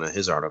in one of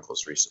his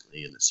articles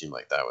recently, and it seemed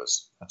like that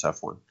was a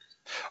tough one.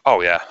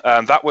 Oh yeah,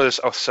 that was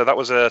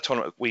a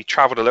tournament. We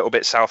travelled a little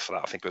bit south for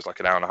that. I think it was like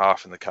an hour and a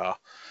half in the car,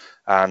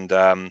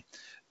 and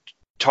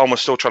Tom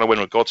was still trying to win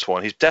with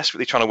Godsworn. He's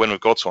desperately trying to win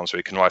with Godsworn so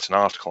he can write an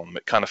article on them.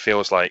 It kind of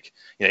feels like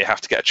you have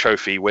to get a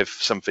trophy with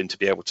something to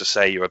be able to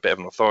say you're a bit of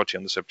an authority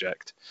on the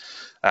subject.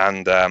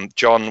 And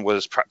John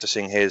was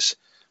practicing his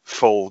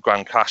full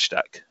Grand Clash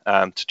deck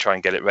to try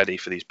and get it ready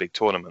for these big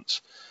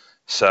tournaments.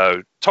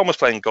 So Tom was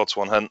playing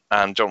Godsworn Hunt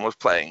and John was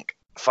playing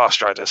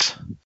Fast Riders.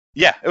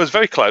 Yeah, it was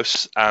very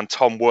close, and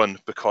Tom won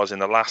because in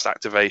the last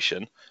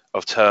activation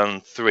of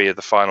turn 3 of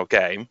the final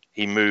game,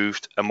 he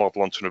moved a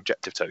model onto an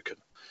objective token.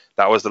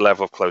 That was the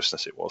level of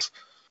closeness it was.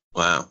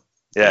 Wow.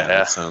 Yeah.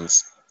 That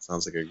sounds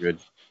like a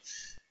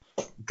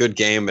good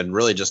game, and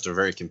really just a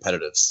very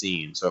competitive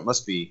scene. So it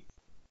must be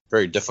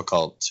very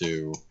difficult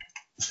to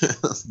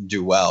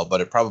do well,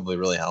 but it probably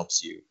really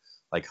helps you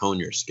like hone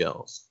your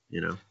skills,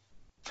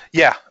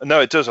 Yeah, no,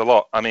 it does a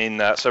lot. I mean,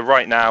 so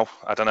right now,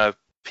 I don't know,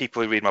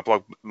 people who read my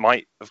blog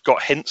might have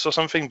got hints or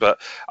something,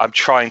 but I'm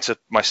trying to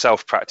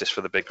myself practice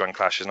for the big Grand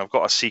Clashes, and I've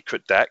got a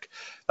secret deck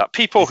that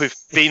people who've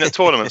been at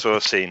tournaments will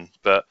have seen.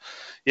 But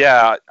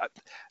yeah,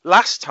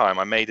 last time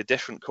I made a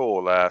different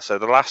call. So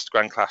the last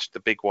Grand Clash,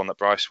 the big one that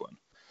Bryce won,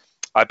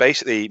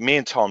 me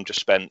and Tom just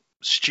spent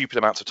stupid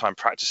amounts of time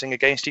practicing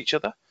against each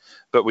other,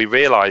 but we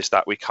realized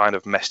that we kind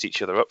of messed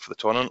each other up for the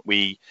tournament.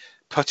 We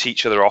put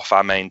each other off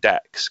our main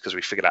decks because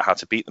we figured out how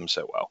to beat them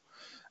so well.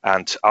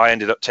 And I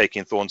ended up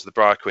taking Thorns of the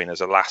Briar Queen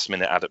as a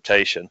last-minute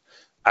adaptation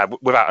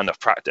without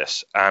enough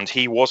practice. And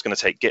he was going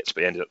to take Gits,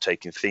 but he ended up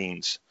taking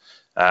Themes.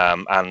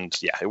 And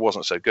yeah, it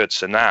wasn't so good.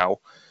 So now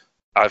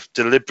I've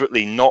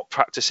deliberately not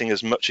practicing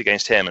as much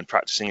against him and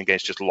practicing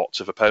against just lots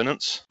of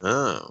opponents.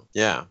 Oh,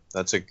 yeah,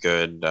 that's a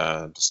good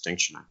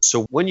distinction.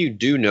 So when you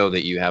do know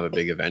that you have a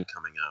big event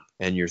coming up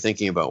and you're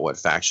thinking about what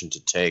faction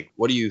to take,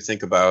 what do you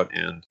think about,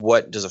 and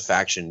what does a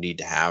faction need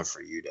to have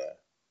for you to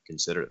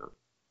consider them?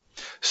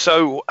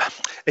 So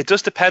it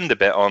does depend a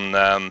bit on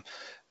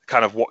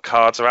kind of what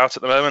cards are out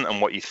at the moment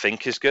and what you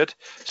think is good.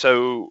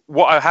 So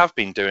what I have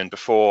been doing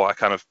before I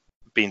kind of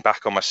been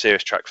back on my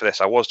serious track for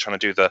this, I was trying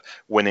to do the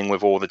winning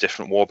with all the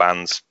different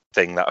warbands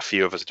thing that a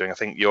few of us are doing. I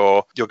think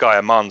your guy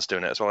Aman's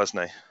doing it as well, isn't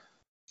he?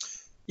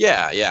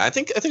 Yeah. I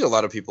think a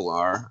lot of people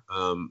are.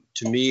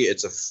 To me,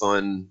 it's a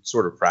fun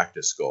sort of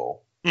practice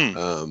goal.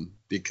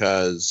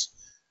 Because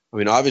I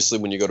mean, obviously,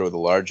 when you go to the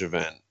large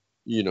event,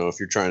 you know, if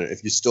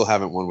you still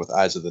haven't won with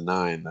Eyes of the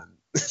Nine,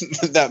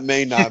 then that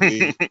may not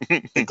be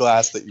the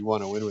glass that you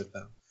want to win with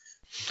them.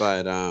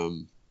 But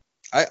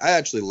I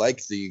actually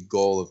like the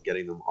goal of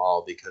getting them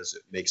all because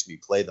it makes me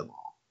play them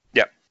all.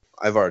 Yep.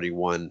 I've already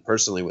won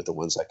personally with the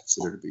ones I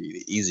consider to be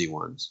the easy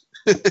ones.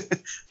 That's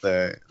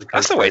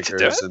the way to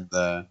do it. And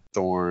the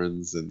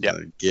Thorns and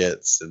the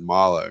Gits and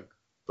Moloch.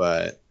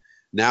 But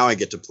now I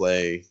get to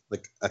play,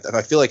 like,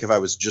 I feel like if I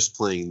was just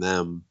playing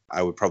them,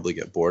 I would probably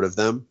get bored of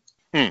them.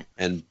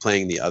 And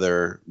playing the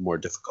other more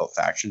difficult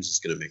factions is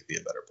going to make me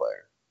a better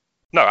player.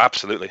 No,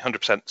 absolutely,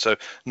 100%. So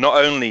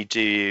not only do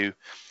you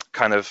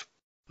kind of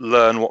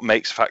learn what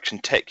makes a faction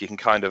tick, you can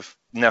kind of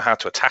know how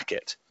to attack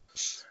it.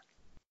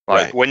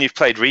 Like when you've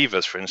played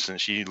Reavers, for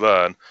instance, you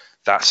learn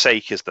that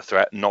Sake is the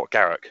threat, not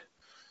Garruk.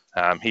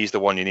 He's the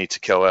one you need to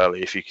kill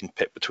early if you can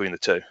pick between the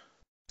two.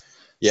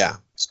 Yeah,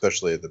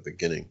 especially at the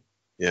beginning.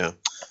 Yeah.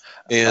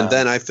 And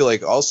then I feel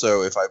like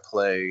also if I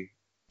play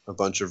a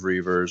bunch of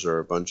Reavers or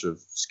a bunch of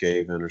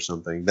Skaven or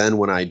something, then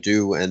when I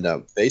do end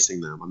up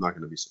facing them, I'm not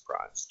going to be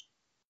surprised.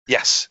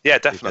 Yes, yeah,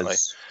 definitely.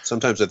 Because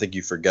sometimes I think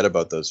you forget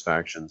about those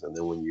factions, and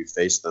then when you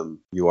face them,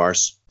 you are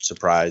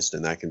surprised,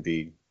 and that can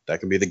be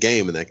the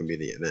game, and that can be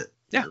the event.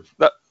 Yeah,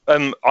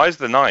 Eyes of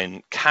the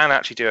Nine can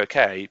actually do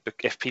okay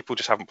if people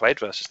just haven't played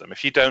versus them.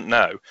 If you don't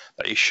know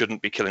that you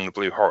shouldn't be killing the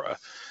blue horror,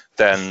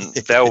 then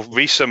they'll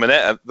resummon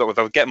it,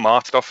 they'll get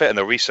martyred off it, and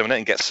they'll resummon it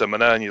and get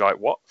summoner, and you're like,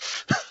 what?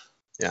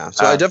 Yeah,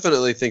 so I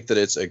definitely think that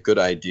it's a good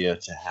idea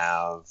to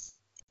have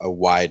a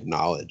wide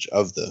knowledge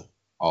of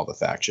all the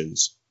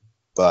factions.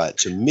 But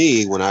to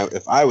me,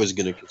 if I was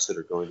going to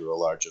consider going to a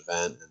large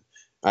event, and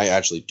I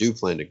actually do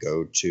plan to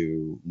go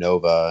to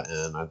Nova,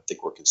 and I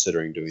think we're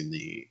considering doing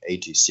the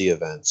ATC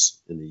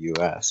events in the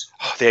US.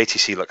 Oh, the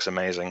ATC looks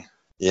amazing.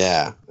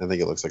 Yeah, I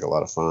think it looks like a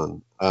lot of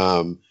fun.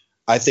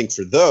 I think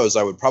for those,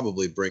 I would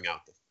probably bring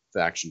out the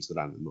factions that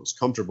I'm the most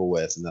comfortable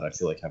with and that I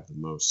feel like have the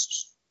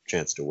most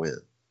chance to win.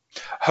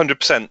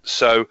 100%.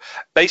 So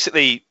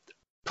basically,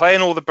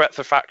 playing all the breadth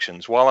of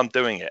factions while I'm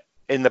doing it,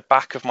 in the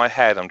back of my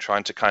head, I'm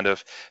trying to kind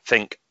of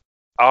think,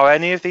 are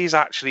any of these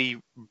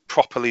actually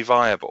properly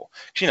viable?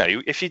 You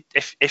know,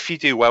 if you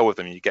do well with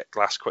them, you get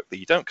glass quickly.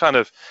 You don't kind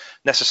of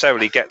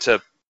necessarily get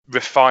to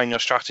refine your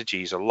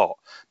strategies a lot.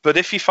 But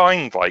if you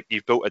find like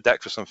you've built a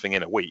deck for something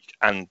in a week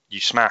and you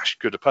smash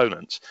good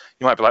opponents,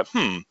 you might be like,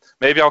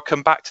 maybe I'll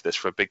come back to this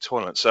for a big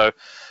tournament. So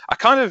I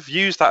kind of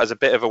use that as a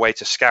bit of a way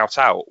to scout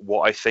out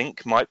what I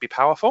think might be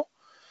powerful.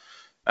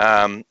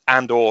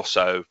 And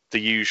also the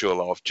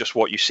usual of just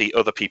what you see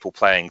other people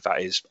playing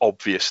that is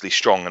obviously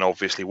strong and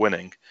obviously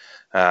winning.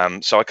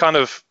 So I kind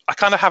of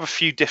have a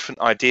few different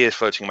ideas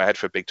floating in my head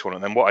for a big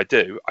tournament. And then what I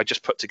do, I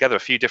just put together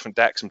a few different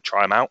decks and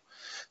try them out,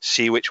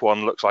 see which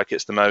one looks like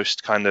it's the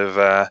most kind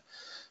of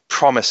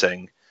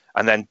promising.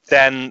 And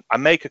then I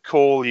make a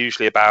call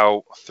usually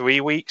about 3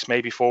 weeks,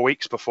 maybe 4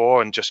 weeks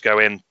before, and just go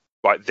in,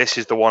 like, this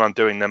is the one I'm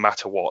doing no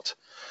matter what.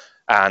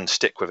 And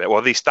stick with it. Well,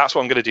 at least that's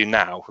what I'm going to do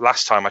now.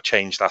 Last time I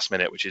changed last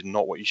minute, which is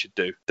not what you should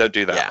do. Don't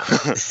do that.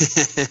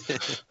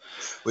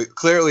 Yeah.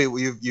 Clearly,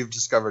 you've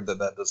discovered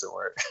that doesn't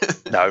work.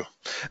 No,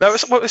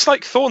 it's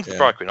like Thorns of the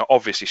Briar Queen are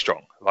obviously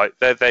strong. Like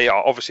they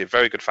are obviously a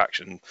very good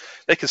faction.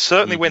 They can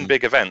certainly win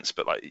big events,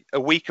 but like a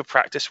week of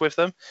practice with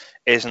them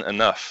isn't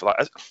enough.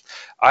 Like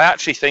I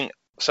actually think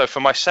so.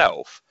 For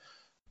myself,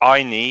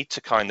 I need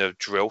to kind of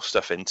drill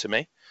stuff into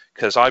me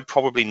because I'm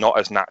probably not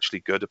as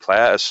naturally good a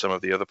player as some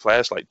of the other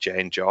players like Jay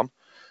and John.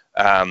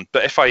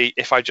 But if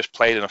I just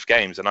played enough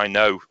games and I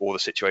know all the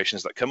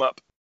situations that come up,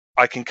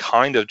 I can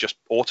kind of just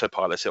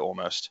autopilot it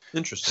almost.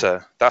 Interesting.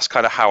 So that's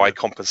kind of how I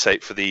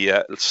compensate for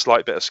the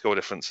slight bit of score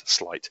difference.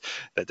 Slight.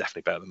 They're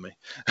definitely better than me.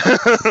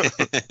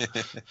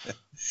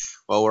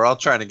 Well, we're all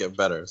trying to get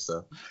better,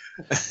 so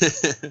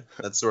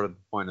that's sort of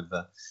the point of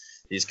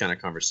these kind of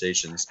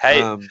conversations.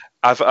 Hey,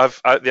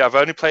 I've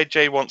only played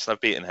Jay once and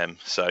I've beaten him,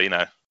 so you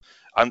know.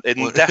 And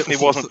it definitely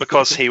wasn't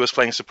because he was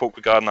playing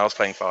Support Guard and I was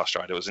playing Fast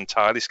Ride. It was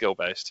entirely skill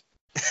based.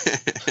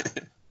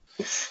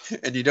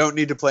 And you don't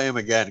need to play him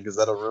again because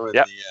that'll ruin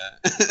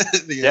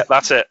Yeah,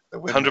 that's it. the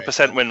win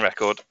 100% win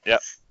record. Yeah.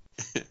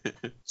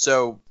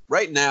 So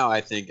right now,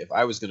 I think if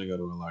I was going to go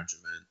to a large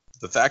event,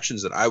 the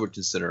factions that I would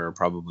consider are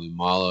probably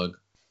Mollog,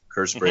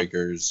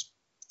 Cursebreakers,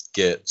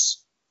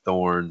 Gits,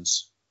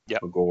 Thorns,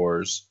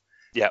 Magors,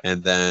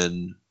 and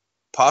then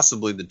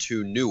possibly the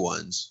two new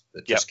ones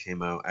that just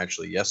came out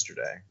actually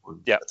yesterday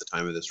at the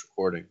time of this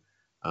recording,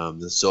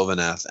 the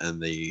Sylvaneth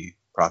and the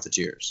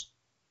Profiteers.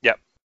 Yep.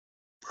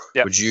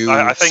 Would you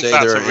I think say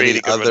that's there a are really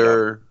any good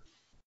other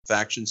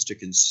factions to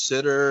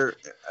consider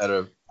at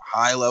a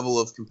high level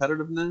of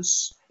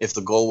competitiveness if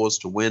the goal was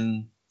to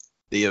win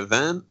the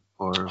event?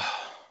 Or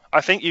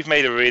I think you've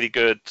made a really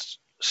good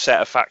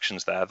set of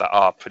factions there that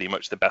are pretty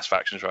much the best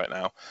factions right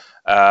now.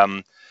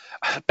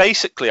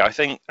 Basically, I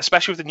think,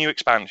 especially with the new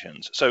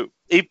expansions, so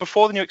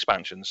before the new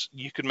expansions,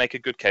 you could make a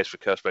good case for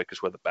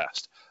Cursebreakers were the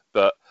best,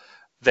 but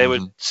they were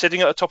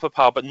sitting at the top of the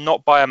pile, but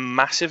not by a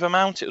massive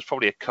amount. It was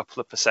probably a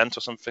couple of %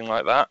 or something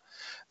like that.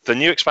 The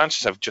new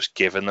expansions have just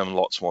given them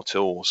lots more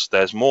tools.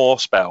 There's more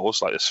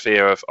spells, like the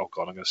Sphere of, I'm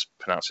going to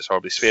pronounce this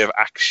horribly, Sphere of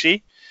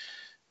Akshi,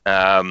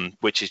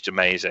 which is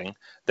amazing.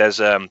 There's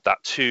that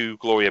 2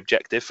 glory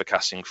objective for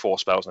casting 4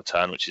 spells in a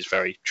turn, which is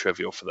very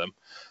trivial for them.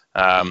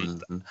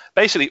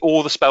 Basically,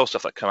 all the spell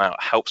stuff that come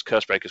out helps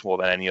Cursebreakers more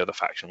than any other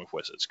faction with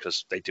Wizards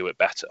because they do it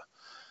better.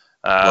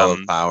 Well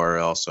of Power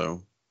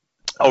also.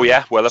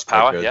 Well of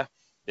Power, yeah.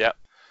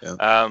 So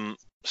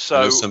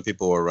I know some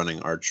people were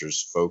running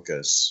Archer's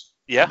Focus.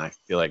 Yeah. And I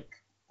feel like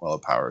Well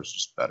of Power is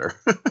just better.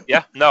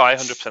 Yeah, no, I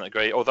 100%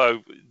 agree.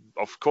 Although,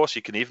 of course,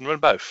 you can even run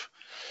both.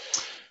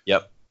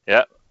 Yep.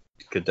 Yeah.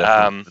 Could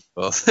definitely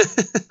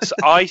both. So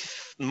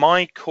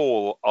my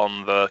call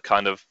on the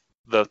kind of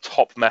the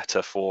top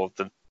meta for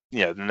the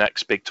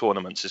next big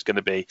tournaments is going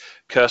to be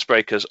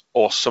Cursebreakers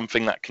or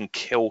something that can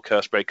kill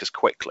Cursebreakers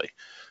quickly.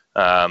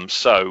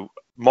 So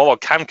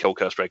Mollog can kill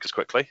Cursebreakers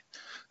quickly.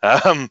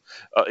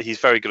 He's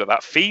very good at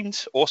that.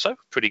 Fiend also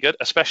pretty good,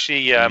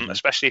 especially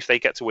if they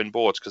get to win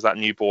boards because that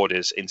new board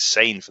is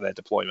insane for their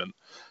deployment.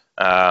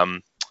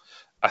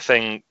 I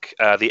think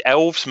the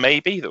elves,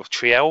 maybe the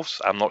tree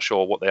elves. I'm not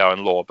sure what they are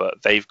in lore,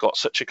 but they've got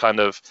such a kind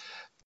of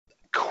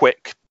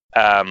quick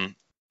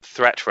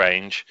threat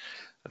range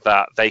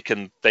that they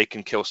can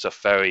kill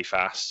stuff very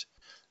fast.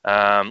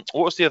 What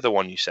was the other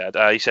one you said?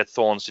 You said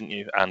Thorns, didn't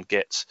you? And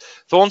Gits.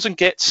 Thorns and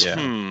Gits.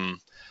 Yeah.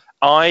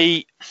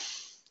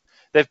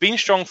 They've been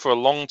strong for a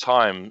long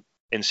time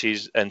in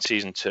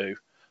season 2.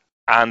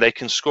 And they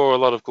can score a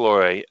lot of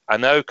glory. I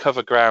know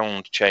cover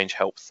ground change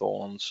helped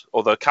Thorns,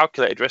 although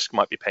calculated risk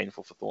might be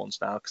painful for Thorns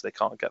now because they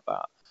can't get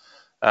that.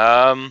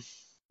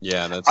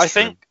 Yeah, that's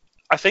true.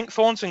 I think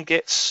Thorns and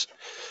Gits.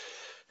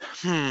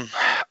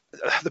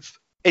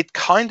 It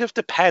kind of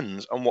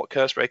depends on what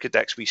Cursebreaker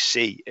decks we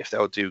see if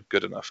they'll do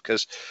good enough.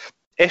 Because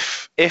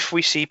if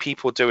we see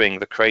people doing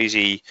the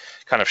crazy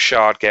kind of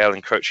Shard Gale,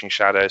 Encroaching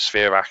Shadow,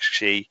 Sphere of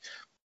Akshi,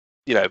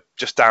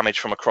 just damage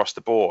from across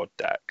the board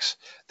decks,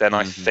 then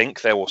I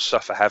think they will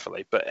suffer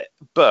heavily.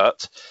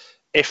 But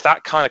if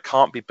that kind of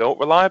can't be built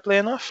reliably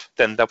enough,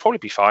 then they'll probably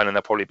be fine and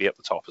they'll probably be at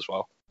the top as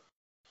well.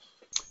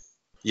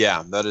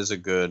 Yeah, that is a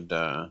good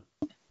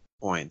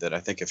point. That I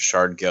think if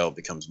Shard Gale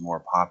becomes more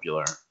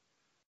popular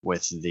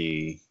with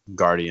the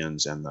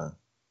Guardians and the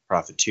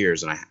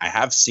Profiteers, and I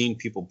have seen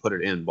people put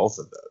it in both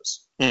of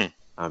those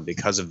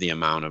because of the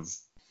amount of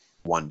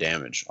 1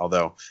 damage.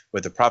 Although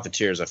with the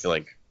Profiteers, I feel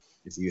like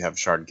if you have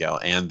Shard Gale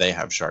and they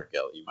have Shard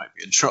Gale, you might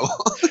be in trouble.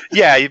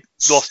 Yeah, you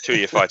lost 2 of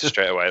your fighters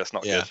straight away. That's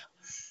not good.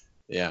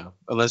 Yeah,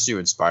 unless you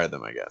inspire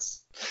them, I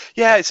guess.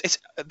 Yeah,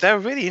 they're a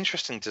really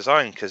interesting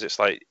design because it's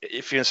like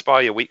if you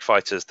inspire your weak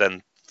fighters,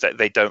 then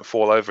they don't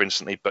fall over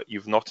instantly, but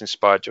you've not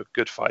inspired your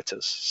good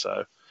fighters.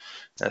 So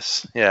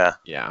that's Yeah.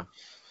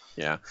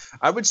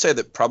 I would say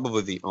that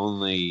probably the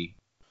only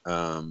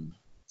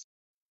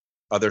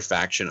other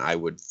faction I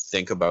would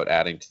think about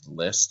adding to the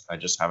list, I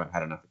just haven't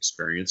had enough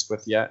experience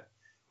with yet,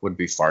 would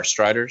be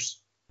Farstriders.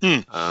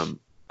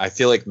 I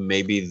feel like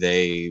maybe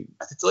they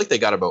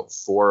got about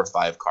 4 or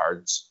 5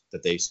 cards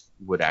that they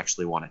would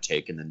actually want to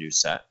take in the new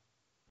set.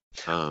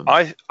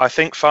 I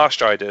think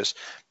Farstriders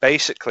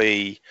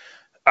basically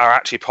are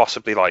actually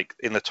possibly like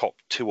in the top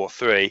 2 or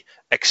 3,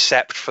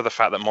 except for the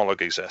fact that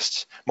Mollog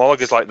exists. Mollog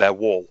is like their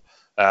wall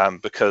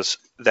because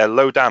they're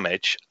low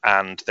damage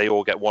and they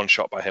all get one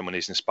shot by him when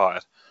he's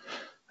inspired.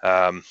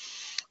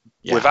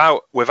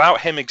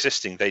 Without him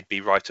existing, they'd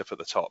be right up at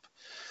the top.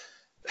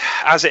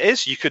 As it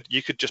is, you could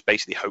just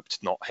basically hope to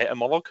not hit a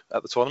Mollog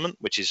at the tournament,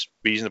 which is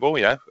reasonable.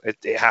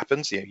 It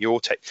happens.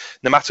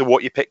 No matter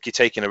what you pick, you're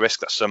taking a risk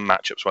that some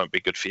matchups won't be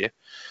good for you.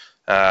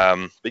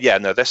 But yeah,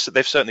 no, they've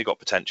certainly got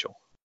potential.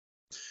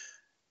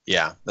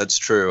 Yeah, that's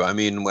true. I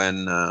mean,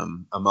 when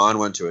Amon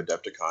went to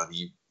Adepticon,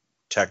 he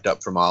teched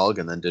up for Mollog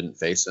and then didn't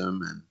face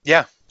him, and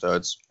so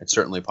it's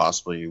certainly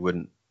possible you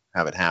wouldn't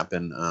have it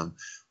happen.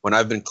 When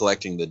I've been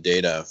collecting the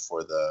data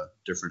for the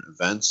different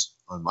events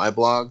on my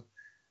blog,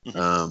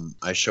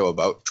 I show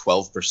about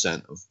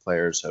 12% of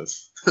players have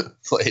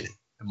played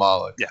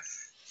Mollog. Yeah.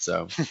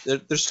 So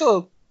there's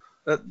still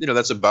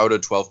that's about a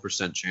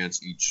 12%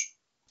 chance each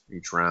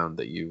round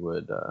that you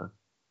would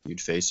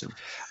you'd face him.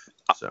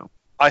 So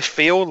I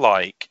feel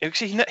like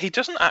he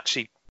doesn't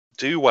actually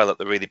do well at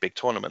the really big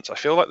tournaments. I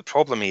feel like the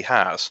problem he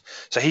has,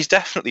 so he's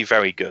definitely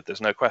very good,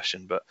 there's no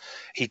question, but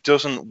he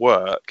doesn't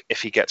work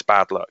if he gets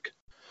bad luck.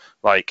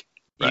 Like,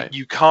 right.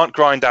 you can't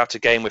grind out a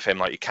game with him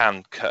like you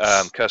can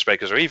Curse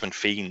Breakers or even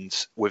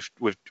Fiends with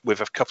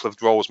a couple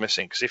of rolls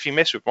missing. Because if you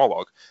miss with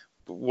Mollog,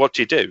 what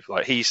do you do?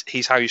 Like,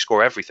 he's how you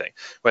score everything.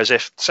 Whereas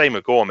if, say,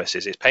 Magor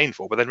misses, it's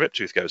painful, but then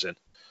Riptooth goes in.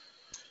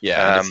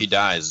 Yeah, and if he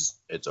dies,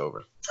 it's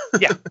over.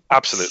 Yeah,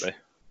 absolutely.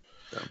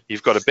 So.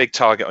 You've got a big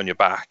target on your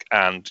back,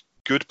 and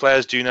good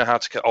players do know how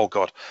to. Oh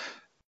God,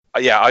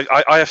 yeah,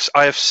 I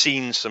have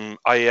seen some.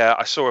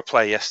 I saw a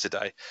play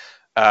yesterday.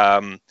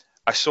 I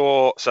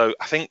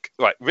think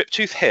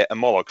Riptooth hit a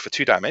Mollog for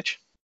 2 damage,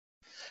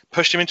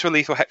 pushed him into a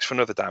lethal hex for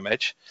another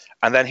damage,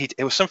 and then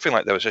it was something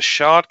like there was a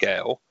Shard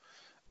Gale,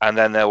 and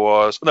then there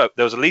was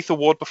a lethal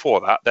ward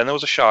before that, then there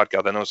was a Shard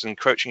Gale, then there was an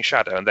encroaching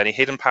shadow, and then he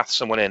hidden path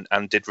someone in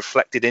and did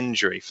reflected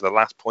injury for the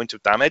last point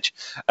of damage.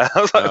 And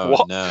I was like,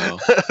 what? No.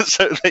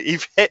 So that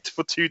you've hit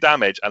for 2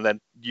 damage and then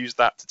used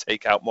that to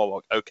take out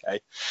Mollog.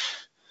 Okay.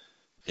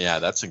 Yeah,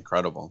 that's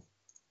incredible.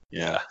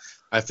 Yeah.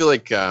 I feel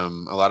like a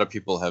lot of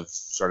people have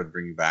started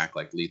bringing back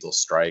like Lethal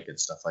Strike and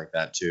stuff like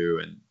that too,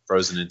 and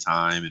Frozen in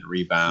Time and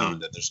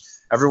Rebound, and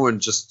everyone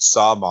just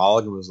saw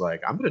Mollog and was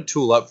like, I'm going to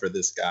tool up for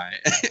this guy.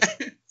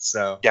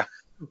 So yeah,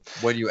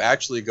 when you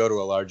actually go to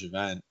a large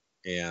event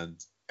and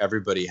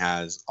everybody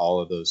has all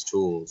of those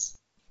tools,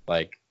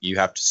 like you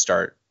have to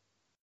start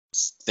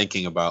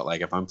thinking about,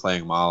 like, if I'm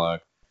playing Mollog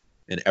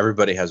and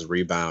everybody has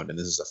Rebound and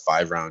this is a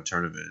 5-round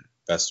tournament,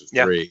 best of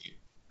 3,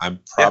 I'm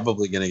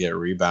probably going to get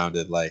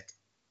rebounded like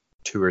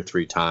 2 or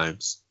 3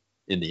 times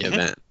in the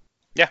event.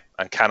 Yeah,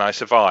 and can I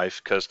survive?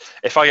 Because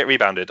if I get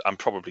rebounded, I'm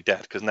probably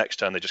dead, because next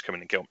turn they just come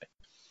in and kill me.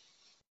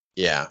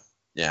 Yeah.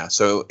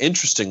 So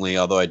interestingly,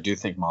 although I do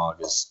think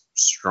Mollog is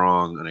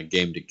strong on a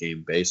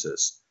game-to-game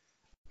basis,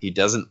 he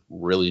doesn't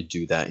really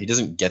do that. He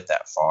doesn't get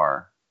that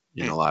far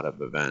in a lot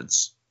of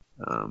events,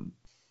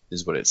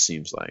 is what it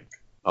seems like.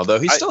 Although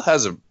he still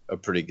has a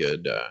pretty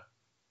good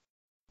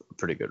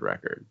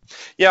record.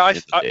 Yeah,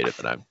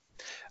 data that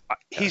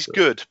he's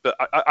good, but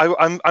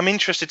I'm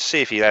interested to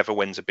see if he ever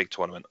wins a big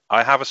tournament.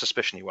 I have a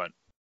suspicion he won't.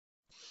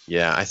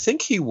 Yeah, I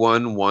think he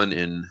won one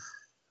in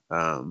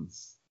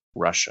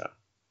Russia,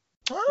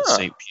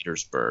 St.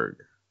 Petersburg.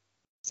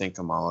 I think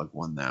Mollog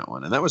won that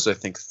one, and that was, I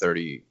think,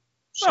 30.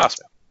 That's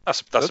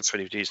a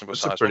pretty reasonable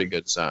size. That's a pretty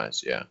good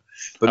size, yeah.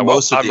 But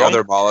most of the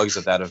other Mollogs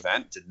at that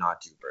event did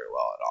not do very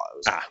well at all. It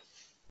was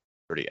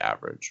pretty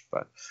average,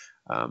 but.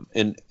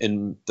 In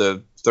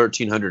the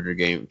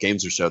 1,300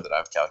 games or so that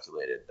I've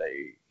calculated,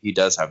 he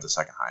does have the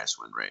second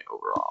highest win rate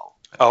overall.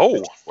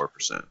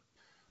 4%.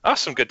 That's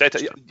some good data.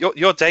 Nice.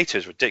 Your data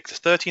is ridiculous.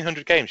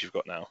 1,300 games you've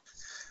got now.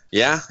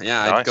 Yeah.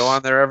 Nice. I go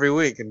on there every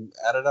week and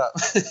add it up.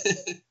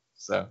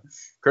 So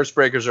Curse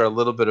Breakers are a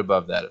little bit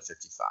above that at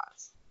 55.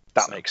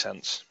 That makes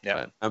sense.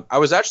 Yeah. I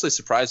was actually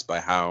surprised by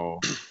how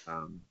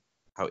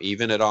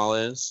even it all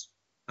is.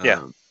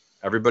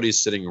 Everybody's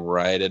sitting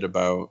right at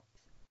about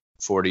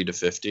 40 to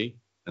 50,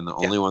 and the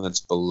only one that's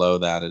below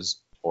that is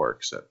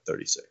Orcs at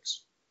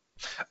 36.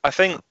 I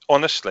think,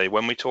 honestly,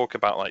 when we talk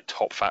about like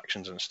top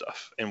factions and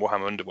stuff in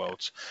Warhammer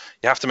Underworlds,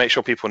 you have to make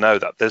sure people know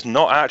that there's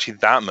not actually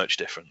that much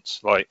difference.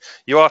 Like,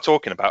 you are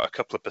talking about a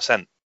couple of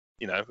percent.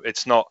 You know,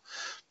 it's not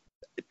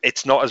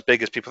as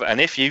big as people. And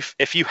if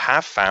you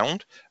have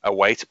found a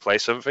way to play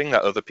something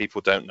that other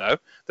people don't know,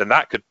 then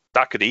that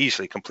could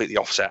easily completely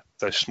offset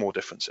those small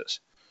differences.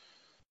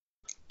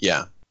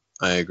 Yeah,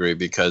 I agree,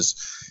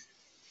 because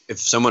if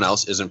someone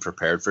else isn't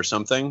prepared for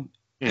something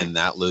and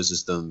that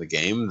loses them the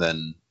game,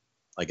 then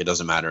like it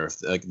doesn't matter if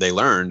they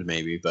learned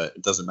maybe, but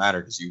it doesn't matter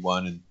because you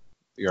won and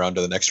you're on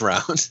to the next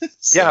round.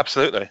 So. Yeah,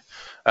 absolutely.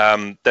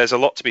 There's a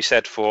lot to be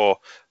said for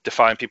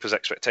defying people's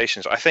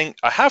expectations. I think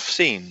I have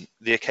seen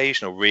the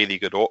occasional really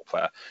good Orc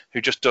player who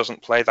just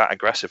doesn't play that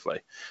aggressively.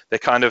 They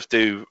kind of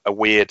do a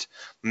weird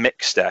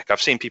mix deck.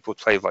 I've seen people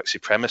play like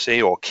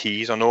Supremacy or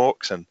Keys on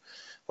Orcs, and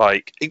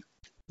like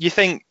you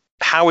think,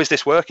 how is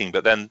this working?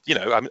 But then,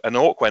 an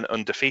Orc went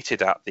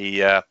undefeated at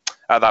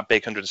that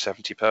big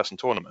 170 person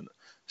tournament.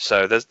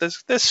 So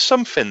there's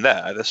something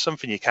there. There's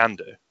something you can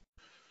do.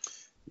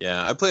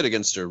 Yeah, I played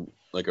against a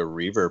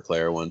Reaver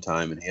player one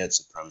time, and he had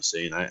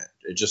Supremacy, and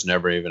it just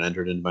never even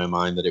entered into my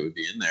mind that it would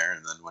be in there.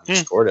 And then when he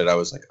scored it, I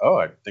was like, oh,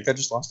 I think I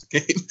just lost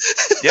the game.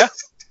 Yeah.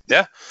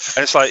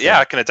 And it's like,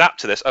 I can adapt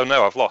to this. Oh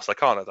no, I've lost. I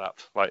can't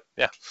adapt. Like,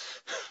 yeah.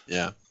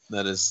 Yeah,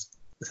 that is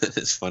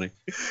funny.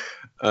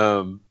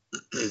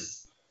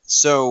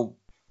 So,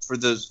 for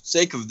the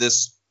sake of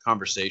this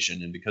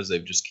conversation, and because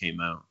they've just came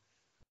out,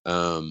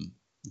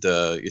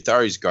 the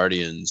Ithari's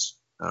Guardians,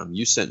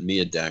 you sent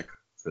me a deck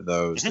for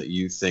those that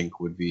you think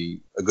would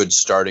be a good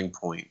starting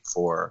point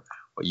for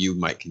what you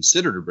might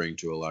consider to bring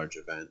to a large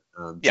event.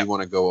 Do you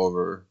want to go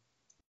over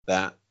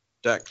that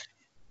deck?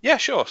 Yeah,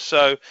 sure.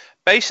 So,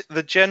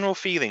 the general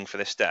feeling for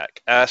this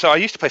deck. So I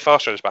used to play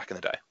Fast Riders back in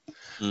the day,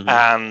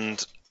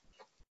 and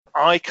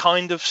I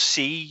kind of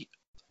see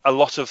a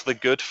lot of the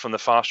good from the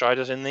Fast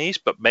Riders in these,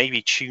 but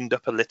maybe tuned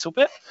up a little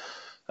bit.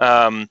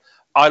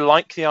 I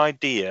like the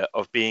idea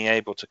of being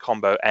able to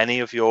combo any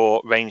of your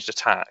ranged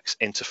attacks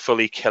into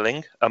fully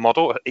killing a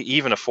model,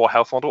 even a 4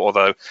 health model,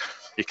 although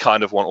you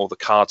kind of want all the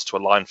cards to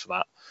align for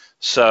that.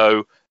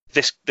 So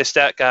this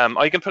deck, are you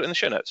going to put it in the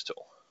show notes at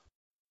all?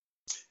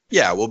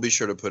 Yeah, we'll be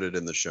sure to put it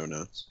in the show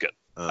notes. Good.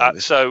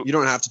 So you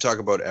don't have to talk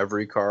about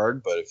every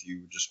card, but if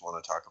you just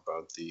want to talk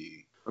about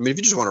if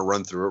you just want to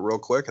run through it real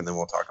quick, and then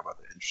we'll talk about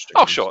the interesting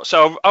ones. Sure.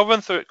 So I'll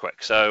run through it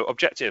quick. So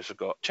objectives, we've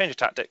got change of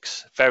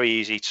tactics, very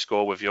easy to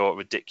score with your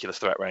ridiculous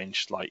threat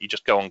range. Like you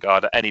just go on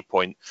guard at any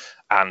point,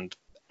 and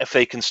if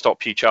they can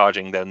stop you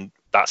charging, then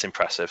that's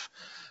impressive.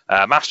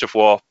 Master of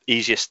War,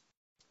 easiest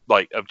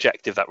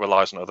objective that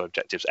relies on other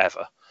objectives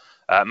ever.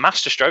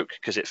 Master Stroke,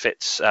 because it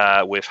fits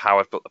with how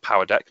I've built the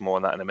power deck, more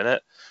on that in a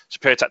minute.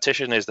 Superior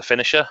Tactician is the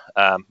finisher.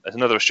 There's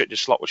another restricted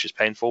slot, which is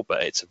painful,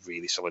 but it's a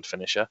really solid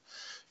finisher.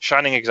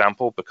 Shining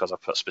Example, because I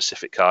put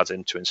specific cards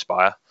in to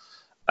inspire.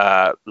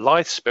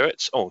 Lithe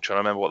Spirits, trying to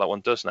remember what that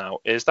one does now.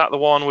 Is that the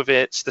one with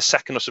the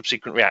second or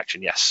subsequent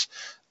reaction? Yes.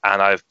 And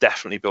I've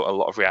definitely built a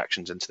lot of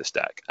reactions into this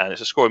deck, and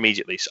it's a score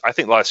immediately. So I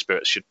think Lithe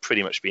Spirits should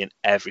pretty much be in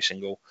every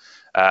single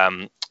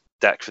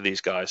deck for these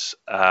guys,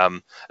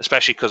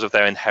 especially because of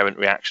their inherent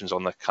reactions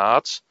on the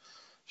cards.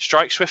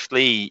 Strike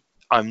Swiftly,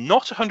 I'm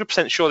not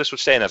 100% sure this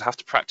would stay in. I'd have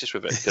to practice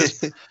with it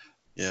because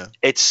yeah,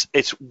 it's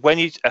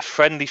when a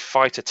friendly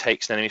fighter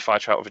takes an enemy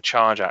fighter out of a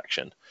charge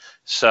action,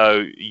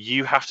 so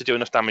you have to do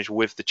enough damage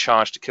with the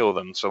charge to kill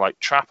them. So like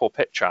Trap or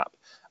Pit Trap,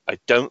 I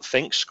don't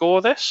think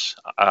score this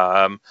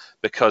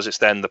because it's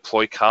then the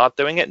ploy card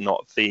doing it,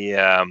 not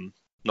the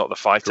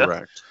fighter.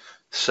 Correct.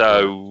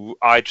 So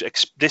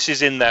this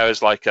is in there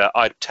as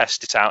I'd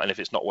test it out, and if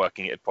it's not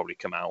working, it'd probably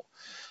come out.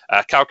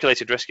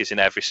 Calculated Risk is in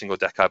every single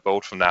deck I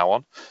build from now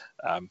on.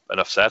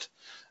 Enough said.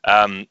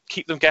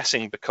 Keep Them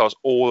Guessing, because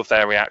all of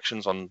their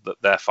reactions on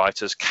their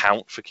fighters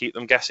count for Keep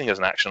Them Guessing as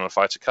an action on a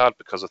fighter card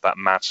because of that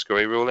mad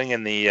scurry ruling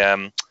in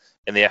the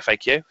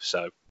FAQ.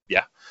 So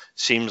yeah,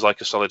 seems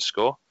like a solid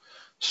score.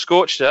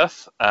 Scorched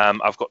Earth,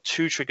 I've got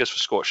 2 triggers for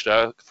Scorched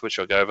Earth, which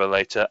I'll go over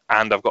later,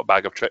 and I've got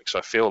Bag of Tricks, so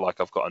I feel like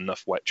I've got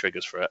enough wet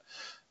triggers for it.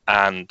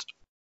 And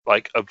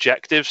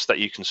objectives that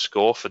you can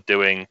score for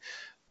doing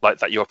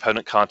that your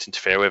opponent can't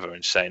interfere with are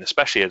insane,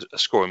 especially a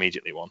score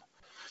immediately one.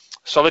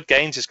 Solid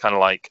Gains is kind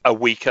of like a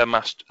weaker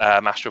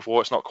Master of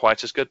War. It's not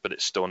quite as good, but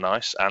it's still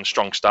nice. And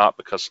Strong Start,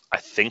 because I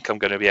think I'm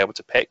going to be able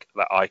to pick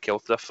that I kill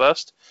stuff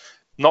first.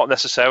 Not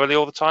necessarily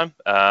all the time,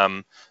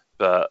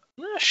 but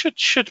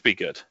should be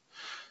good.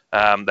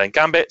 Then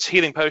Gambit,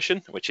 Healing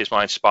Potion, which is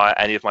my inspire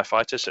any of my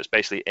fighters. So it's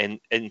basically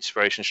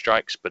inspiration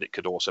strikes, but it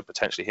could also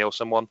potentially heal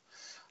someone.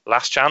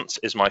 Last Chance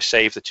is my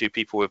save the 2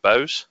 people with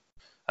bows.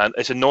 And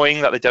it's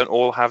annoying that they don't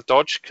all have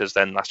dodge, because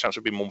then Last Chance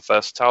would be more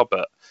versatile,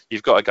 but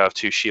you've got to go with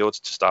 2 shields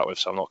to start with,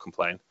 so I'm not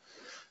complaining.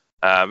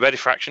 Ready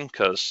for Action,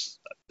 because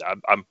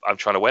I'm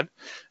trying to win.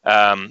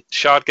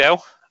 Shard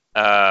Gale,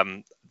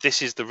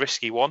 this is the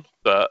risky one,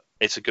 but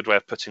it's a good way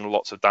of putting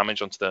lots of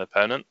damage onto the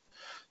opponent.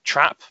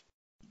 Trap,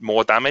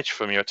 more damage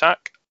from your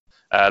attack.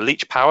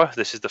 Leech Power,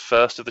 this is the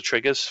first of the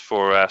triggers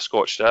for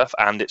Scorched Earth,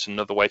 and it's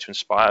another way to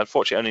inspire.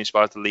 Unfortunately, it only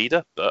inspires the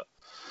leader, but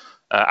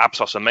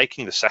Abyssos's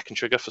Unmaking, the second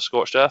trigger for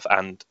Scorched Earth,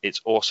 and it's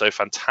also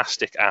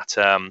fantastic at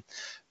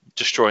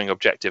destroying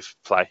objective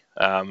play.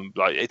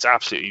 It's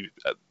absolutely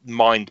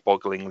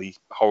mind-bogglingly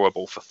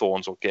horrible for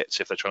Thorns or Gits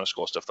if they're trying to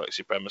score stuff like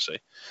Supremacy.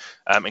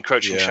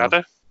 Encroaching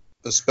Shadow.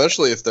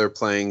 Especially if they're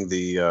playing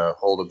the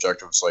hold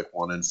objectives like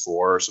 1 and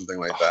 4 or something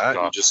like that.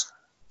 God. You just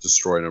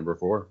destroy number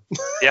 4.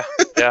 Yeah.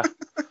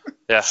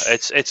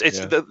 It's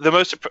the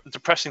most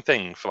depressing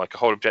thing for a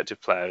whole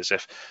objective player is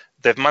if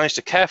they've managed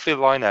to carefully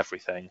align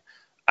everything,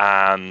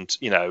 and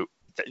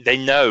they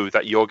know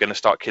that you're going to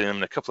start killing them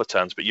in a couple of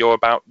turns, but you're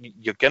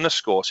going to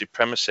score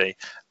Supremacy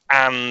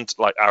and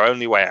our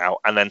only way out,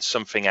 and then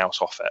something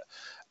else off it.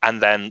 And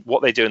then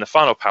what they do in the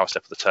final power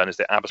step of the turn is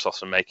they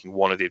Abyssos's Unmaking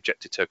one of the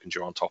objective tokens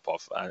you're on top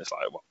of, and it's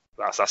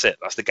that's it.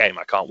 That's the game.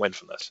 I can't win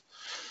from this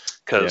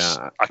because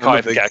I can't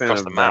even get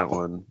across the map.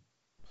 One.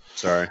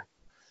 Sorry.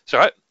 It's all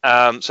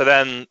right. So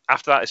then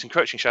after that, it's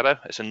Encroaching Shadow.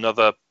 It's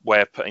another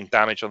way of putting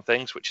damage on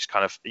things, which is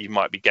kind of, you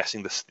might be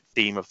guessing the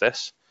theme of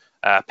this.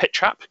 Pit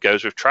Trap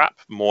goes with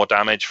Trap, more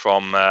damage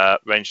from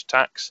ranged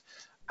attacks.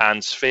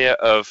 And Sphere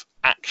of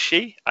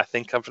Akshi, I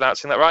think I'm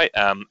pronouncing that right.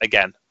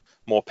 Again,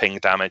 more ping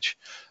damage.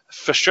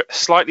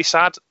 Slightly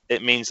sad,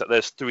 it means that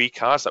there's 3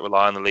 cards that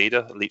rely on the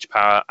leader: Leech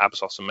Power,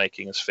 Abyssos's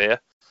Unmaking, and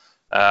Sphere.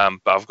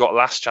 But I've got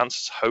Last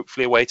Chance,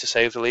 hopefully a way to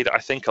save the leader.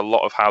 I think a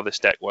lot of how this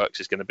deck works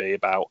is going to be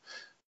about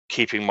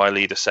keeping my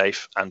leader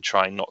safe and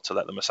trying not to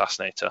let them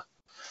assassinate her.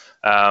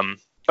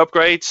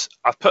 Upgrades,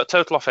 I've put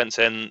Total Offense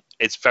in.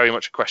 It's very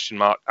much a question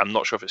mark. I'm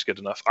not sure if it's good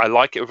enough. I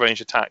like it with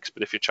ranged attacks,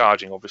 but if you're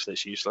charging, obviously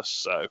it's useless.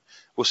 So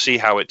we'll see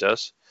how it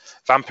does.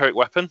 Vampiric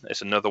Weapon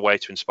is another way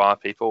to inspire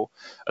people.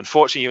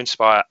 Unfortunately, you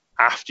inspire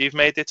after you've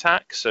made the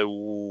attack.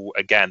 So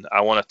again,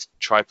 I want to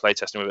try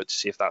playtesting with it to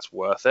see if that's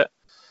worth it.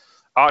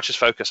 Archer's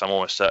Focus, I'm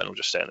almost certain will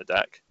just stay in the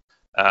deck.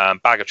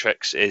 Bag of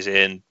Tricks is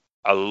in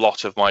a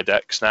lot of my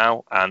decks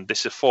now, and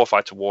this is a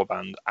 4-fighter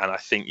warband, and I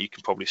think you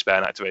can probably spare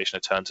an activation a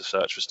turn to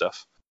search for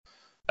stuff.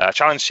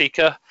 Challenge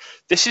Seeker,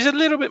 this is a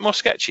little bit more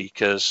sketchy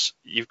because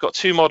you've got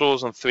 2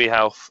 models on 3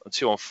 health and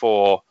 2 on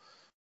 4.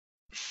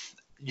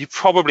 You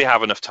probably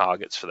have enough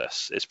targets for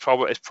this. It's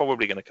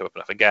probably going to come up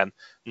enough. Again,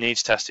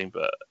 needs testing,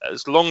 but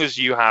as long as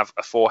you have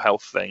a 4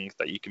 health thing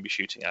that you can be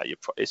shooting at,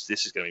 this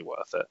is going to be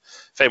worth it.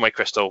 Fameway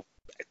Crystal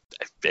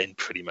in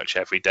pretty much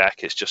every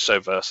deck. It's just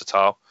so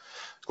versatile.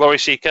 Glory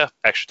Seeker,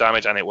 extra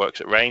damage, and it works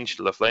at range.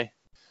 Lovely.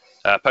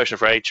 Potion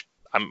of Rage,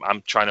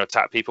 I'm trying to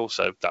attack people,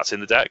 so that's in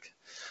the deck.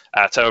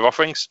 Tome of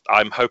Offerings,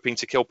 I'm hoping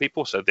to kill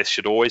people, so this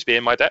should always be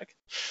in my deck.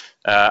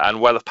 And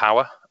Well of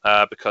Power,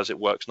 because it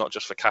works not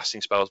just for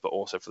casting spells, but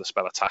also for the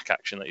spell attack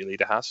action that your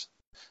leader has.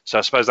 So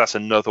I suppose that's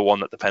another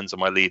one that depends on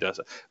my leader.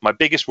 My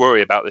biggest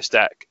worry about this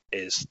deck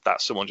is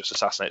that someone just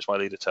assassinates my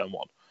leader turn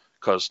 1,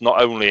 because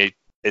not only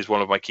is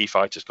one of my key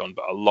fighters gone,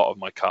 but a lot of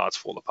my cards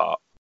fall apart.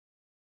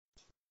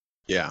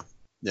 Yeah,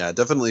 it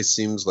definitely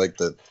seems like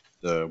the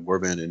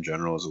warband in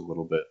general is a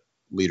little bit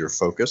leader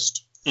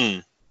focused.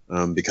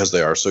 Because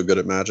they are so good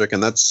at Magic,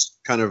 and that's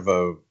kind of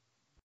a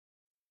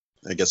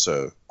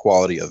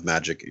quality of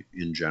Magic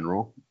in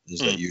general,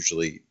 is that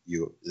usually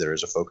there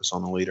is a focus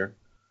on the leader.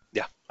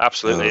 Yeah,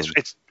 absolutely.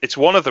 It's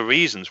one of the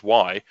reasons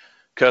why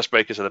Curse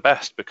Breakers are the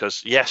best,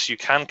 because yes, you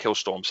can kill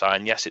Stormsire,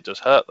 and yes, it does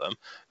hurt them,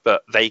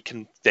 but they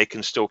can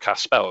still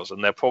cast spells,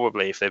 and they're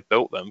probably, if they've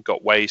built them,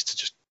 got ways to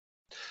just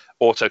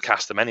auto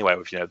cast them anyway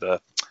with the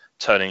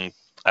turning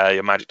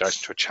your magic dice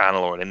into a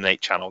channel or an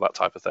innate channel, that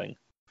type of thing.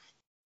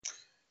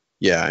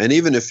 Yeah, and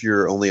even if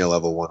you're only a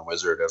level 1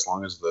 wizard, as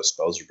long as the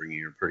spells you're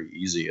bringing are pretty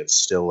easy, it's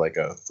still like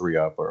a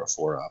 3-up or a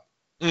 4-up.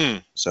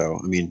 So,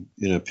 I mean,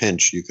 in a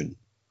pinch, you can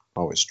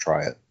always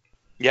try it.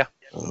 Yeah.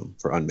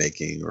 For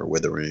Unmaking or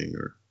Withering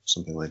or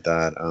something like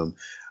that.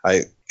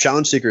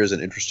 Challenge Seeker is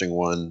an interesting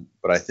one,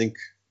 but I think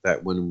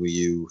that when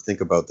you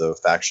think about the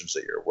factions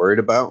that you're worried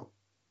about,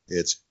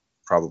 it's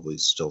probably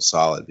still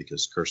solid,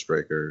 because Curse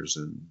Breakers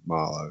and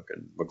Malak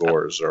and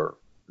Magors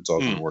it's all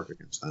going to work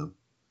against them.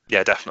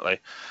 Yeah, definitely.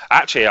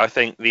 Actually, I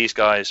think these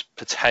guys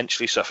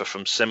potentially suffer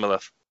from similar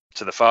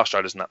to the Fast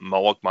Riders, and that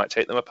Moog might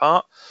take them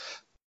apart.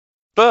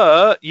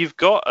 But you've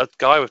got a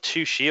guy with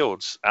 2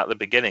 shields at the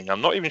beginning.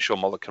 I'm not even sure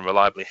Moog can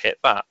reliably hit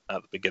that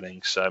at the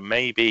beginning. So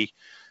maybe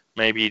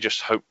you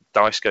just hope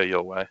dice go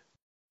your way.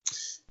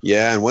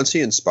 Yeah, and once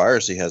he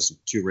inspires, he has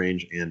 2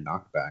 range and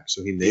knockback,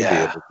 so he may be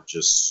able to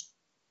just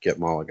get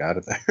Moog out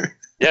of there.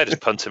 Yeah,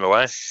 just punt him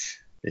away.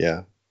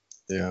 Yeah.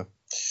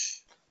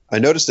 I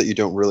noticed that you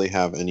don't really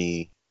have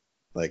any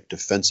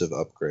defensive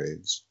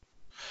upgrades.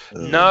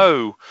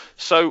 No.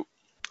 So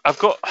I've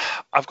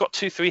got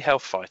 2 3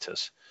 health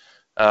fighters.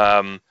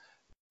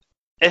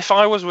 If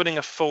I was running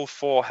a full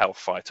 4 health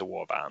fighter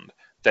warband,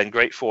 then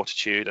Great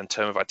Fortitude and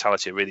Tome of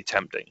Vitality are really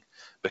tempting,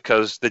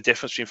 because the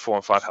difference between 4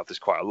 and 5 health is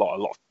quite a lot.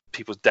 A lot of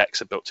people's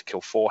decks are built to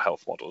kill 4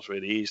 health models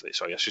really easily.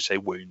 Sorry, I should say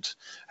wounds.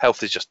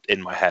 Health is just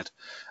in my head.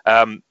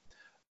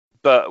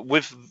 But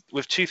with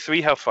 2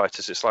 3 health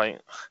fighters, it's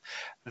like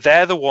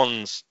they're the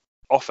ones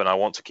often I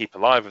want to keep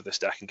alive with this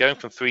deck, and going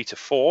from 3 to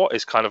 4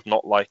 is kind of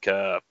not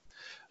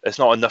it's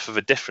not enough of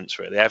a difference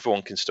really.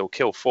 Everyone can still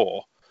kill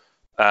 4.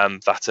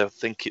 That I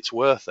think it's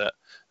worth it.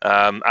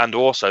 And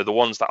also the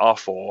ones that are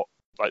 4,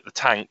 like the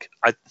tank.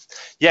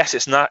 Yes,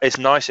 it's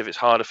nice if it's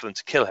harder for them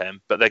to kill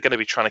him, but they're going to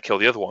be trying to kill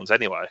the other ones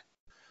anyway.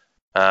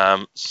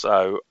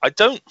 So I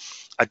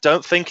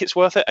don't think it's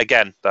worth it.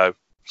 Again, though,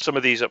 some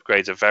of these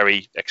upgrades are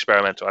very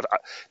experimental.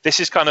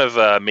 This is kind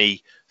of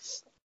me.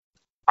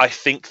 I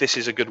think this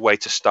is a good way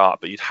to start,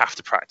 but you'd have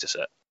to practice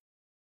it.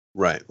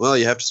 Right. Well,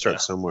 you have to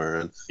start somewhere.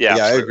 And yeah,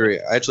 I agree.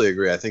 I actually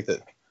agree. I think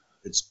that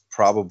it's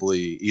probably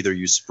either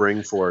you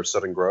spring for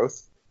sudden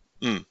growth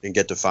and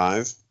get to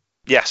 5.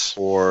 Yes.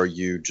 Or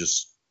you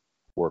just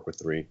work with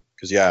 3.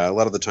 Because, a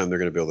lot of the time they're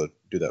going to be able to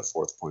do that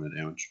 4th point of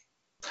damage.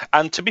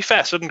 And to be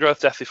fair, Sudden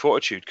Growth, Deathly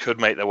Fortitude could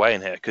make their way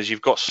in here, because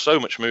you've got so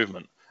much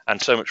movement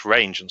and so much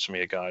range on some of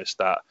your guys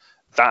that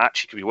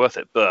actually could be worth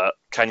it. But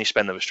can you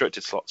spend the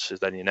restricted slots is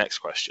then your next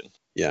question.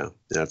 Yeah,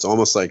 it's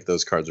almost like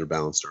those cards are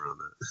balanced around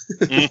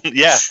that.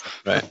 Yeah.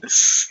 Right.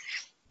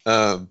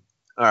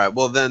 All right.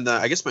 Well, then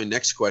I guess my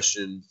next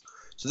question.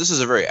 So this is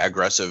a very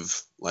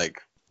aggressive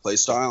play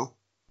style.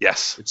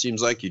 Yes. It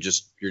seems like you're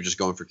just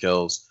going for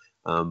kills.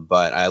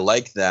 But I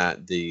like that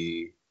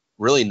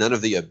really none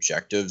of the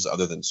objectives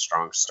other than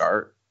strong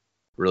start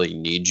really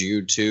need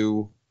you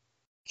to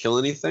kill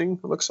anything.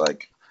 It looks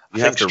like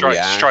you have to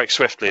strike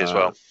swiftly as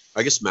well.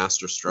 I guess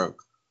Master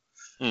Stroke.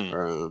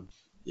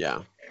 Yeah.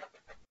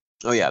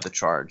 Oh yeah, the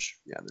charge.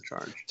 Yeah, the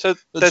charge. So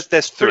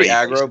there's 3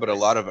 aggro, but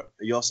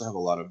you also have a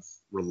lot of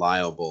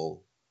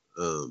reliable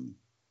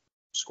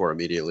score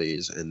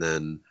immediatelys, and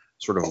then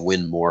sort of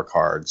win more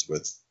cards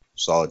with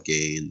solid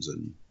gains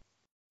and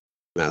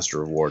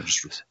Master of War just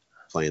for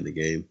playing the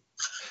game.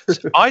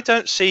 I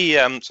don't see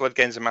solid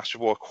gains and Master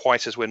of War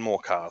quite as win more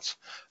cards.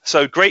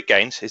 So Great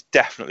Gains is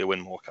definitely a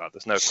win more card.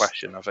 There's no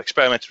question. I've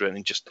experimented with it,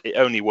 and it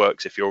only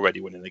works if you're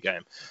already winning the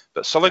game.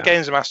 But solid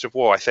gains and Master of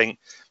War, I think,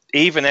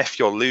 even if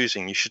you're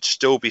losing, you should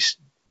still be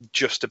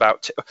just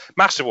about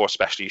Master War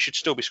especially, you should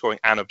still be scoring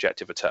an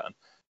objective a turn.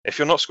 If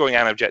you're not scoring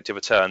an objective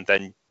a turn,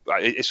 then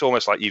it's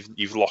almost like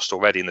you've lost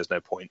already, and there's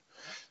no point.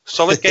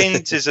 Solid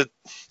Gains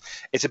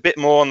it's a bit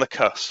more on the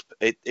cusp.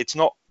 It's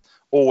not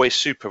always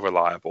super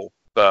reliable,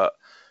 but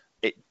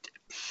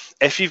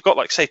if you've got,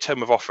 like, say,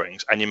 Tome of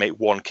Offerings and you make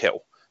one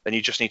kill, then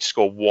you just need to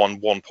score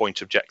one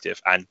point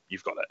objective and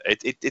you've got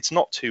it. It's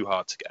not too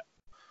hard to get.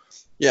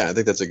 Yeah, I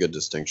think that's a good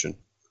distinction.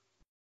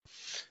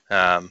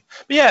 But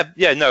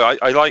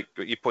I like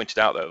what you pointed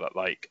out, though, that,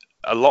 like,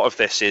 a lot of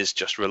this is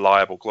just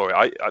reliable glory.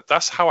 I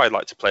that's how I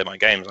like to play my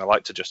games. I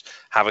like to just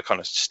have a kind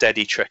of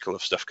steady trickle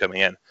of stuff coming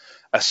in,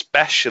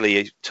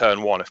 especially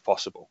turn one if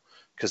possible,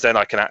 because then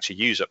I can actually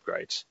use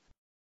upgrades.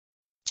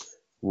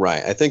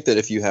 Right. I think that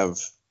if you have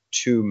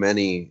too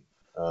many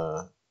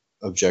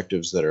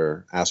objectives that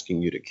are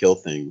asking you to kill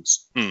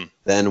things,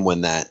 then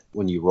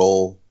when you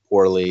roll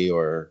poorly,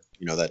 or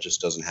that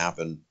just doesn't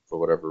happen for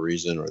whatever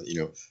reason, or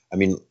I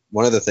mean,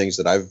 one of the things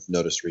that I've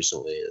noticed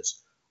recently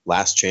is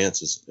Last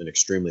Chance is an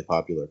extremely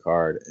popular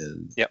card,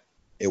 and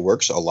it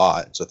works a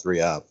lot. It's a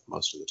 3-up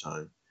most of the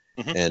time,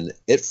 and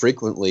it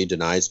frequently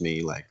denies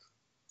me like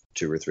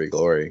 2 or 3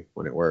 glory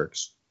when it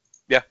works.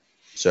 Yeah.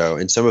 So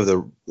in some of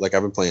the, like,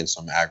 I've been playing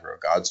some aggro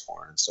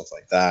Godsworn and stuff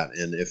like that,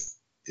 and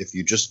if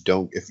you just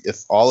don't,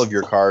 if all of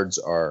your cards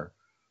are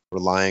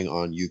relying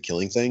on you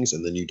killing things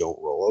and then you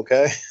don't roll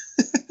okay,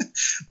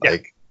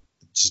 it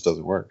just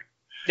doesn't work.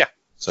 Yeah.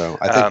 So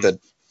I think that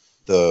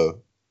the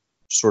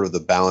sort of the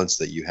balance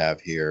that you have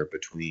here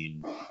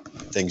between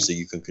things that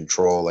you can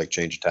control, like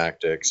change of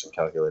tactics and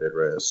calculated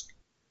risk,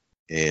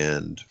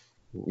 and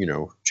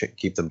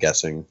keep them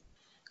guessing,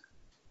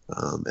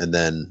 and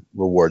then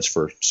rewards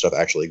for stuff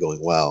actually going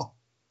well.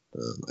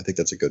 I think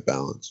that's a good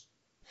balance.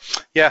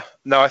 Yeah,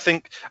 no, I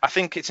think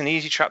it's an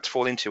easy trap to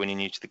fall into when you're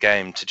new to the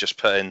game, to just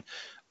put in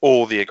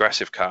all the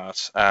aggressive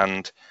cards,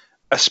 and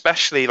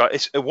especially, like,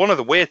 it's one of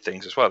the weird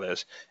things as well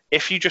is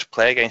if you just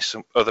play against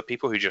some other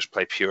people who just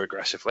play pure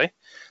aggressively,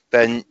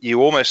 then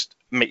you almost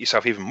make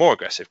yourself even more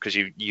aggressive, because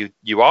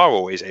you are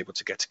always able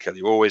to get a kill.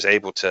 You're always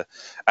able to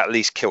at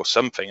least kill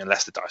something,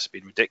 unless the dice have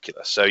been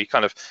ridiculous. So you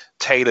kind of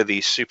tailor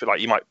these super,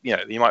 like, you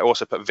might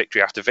also put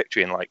victory after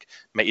victory and, like,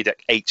 make your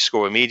deck 8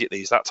 score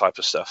immediately, that type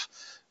of stuff.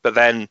 But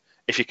then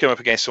if you come up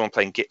against someone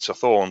playing Gits or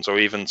Thorns, or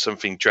even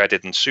something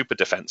dreaded and super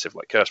defensive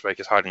like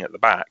Cursebreakers hiding at the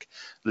back,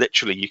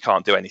 literally you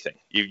can't do anything.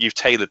 You've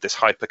tailored this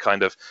hyper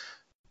kind of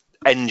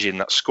engine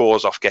that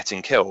scores off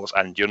getting kills,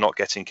 and you're not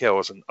getting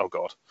kills, and oh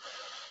god.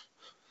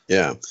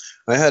 Yeah,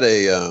 I had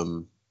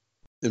in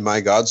my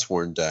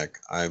Godsworn deck,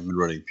 I've been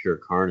running Pure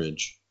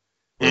Carnage,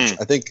 which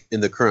I think in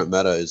the current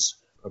meta is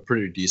a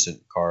pretty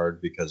decent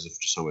card because of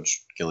just how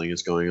much killing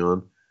is going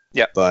on.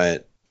 Yeah.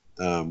 But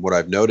what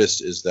I've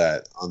noticed is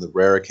that on the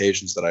rare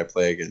occasions that I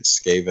play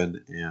against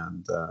Skaven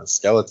and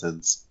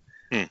Skeletons,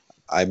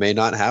 I may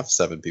not have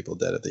 7 people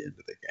dead at the end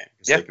of the game,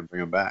 because they can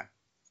bring them back.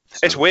 So.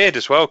 It's weird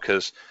as well,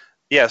 because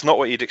it's not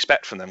what you'd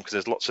expect from them, because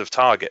there's lots of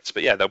targets,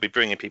 but they'll be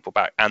bringing people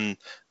back, and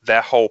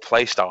their whole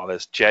play style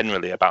is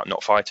generally about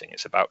not fighting.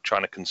 It's about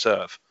trying to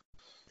conserve.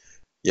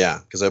 Yeah,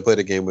 because I played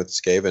a game with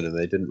Skaven, and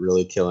they didn't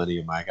really kill any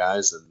of my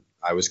guys, and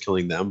I was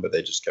killing them, but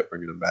they just kept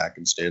bringing them back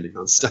and standing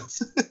on stuff.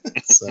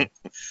 So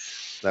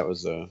that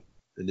was an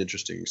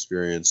interesting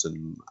experience,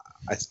 and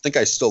I think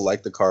I still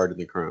like the card in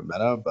the current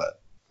meta,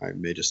 but I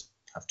may just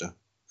have to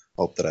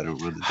hope that I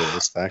don't run into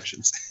those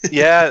factions.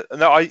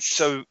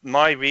 So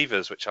my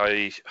Reavers, which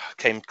I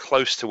came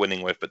close to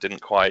winning with but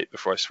didn't quite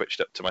before I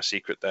switched up to my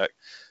secret deck,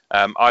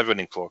 I'm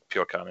running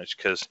Pure Carnage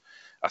because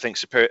I think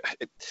Superior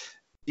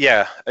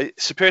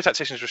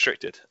Tactician is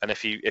restricted, and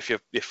if you're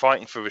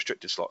fighting for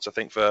restricted slots, I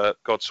think for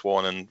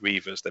Godsworn and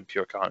Reavers, then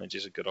Pure Carnage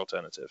is a good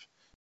alternative.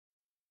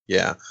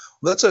 Yeah,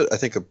 well, that's I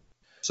think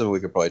something we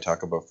could probably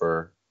talk about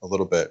for a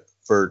little bit.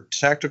 For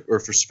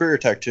Superior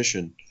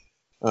Tactician,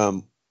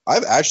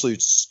 I've actually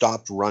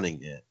stopped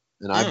running it,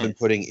 and I've been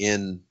putting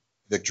in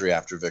Victory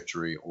After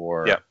Victory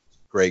or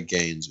Great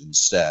Gains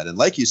instead. And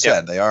like you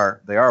said, they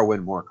are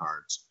win more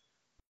cards.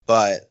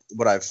 But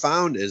what I've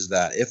found is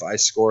that if I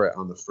score it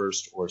on the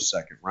first or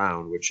second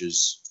round, which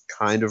is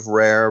kind of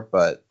rare,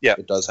 but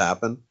it does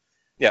happen,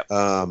 it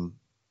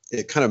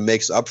kind of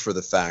makes up for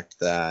the fact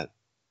that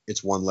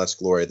it's 1 less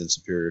glory than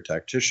Superior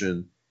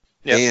Tactician.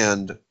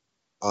 And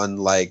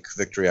unlike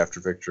Victory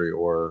After Victory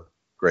or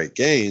Great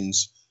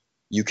Gains,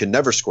 you can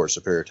never score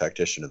Superior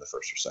Tactician in the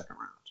first or second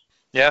round.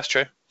 Yeah, that's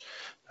true.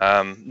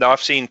 No,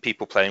 I've seen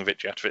people playing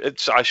Victory After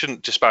Victory. I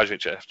shouldn't despise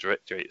Victory After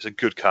Victory. It's a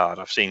good card.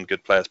 I've seen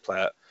good players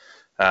play it.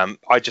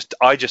 I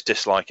just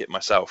dislike it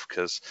myself,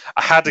 because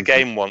I had a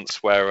game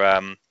once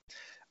where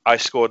I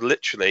scored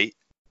literally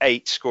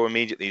 8 score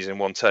immediately in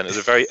one turn. It was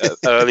a very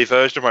early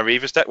version of my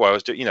Reavers deck where I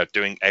was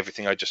doing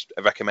everything I just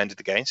recommended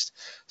against.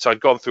 So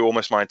I'd gone through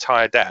almost my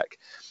entire deck.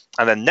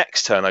 And then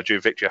next turn, I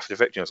drew Victory After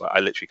Victory. I was like, I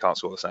literally can't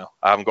score this now.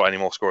 I haven't got any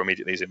more score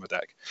immediately in my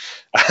deck.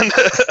 And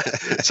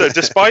so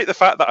despite the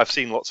fact that I've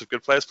seen lots of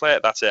good players play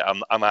it, that's it.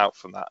 I'm out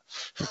from that.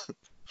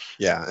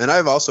 Yeah, and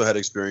I've also had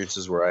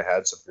experiences where I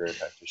had Superior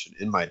Tactician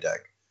in my deck.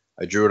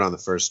 I drew it on the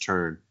first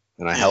turn,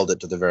 and I held it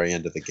to the very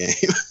end of the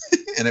game,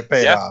 and it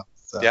paid off.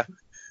 So Yeah.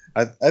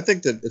 I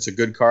think that it's a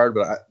good card,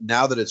 but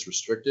now that it's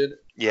restricted,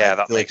 Yeah, I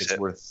that feel like makes it's it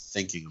worth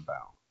thinking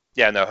about.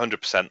 Yeah, no,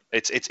 100%.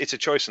 It's a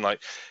choice, and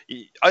like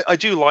I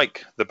do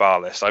like the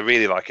bar list. I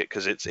really like it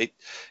because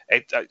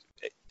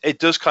it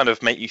does kind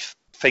of make you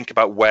think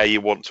about where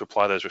you want to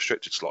apply those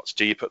restricted slots.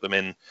 Do you put them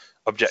in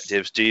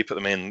objectives? Do you put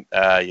them in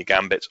your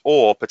gambits,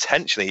 or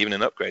potentially even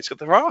in upgrades? Because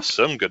there are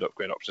some good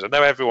upgrade options. I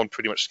know everyone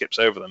pretty much skips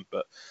over them,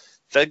 but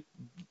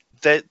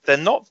they're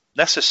not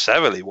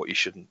necessarily what you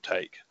shouldn't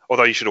take.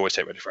 Although you should always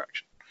take Ready for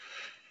Action.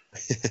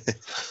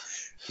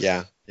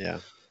 Yeah.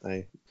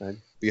 I'd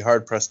be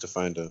hard pressed to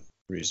find a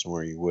reason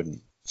where you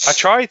wouldn't.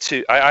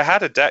 I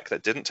had a deck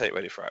that didn't take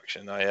Ready for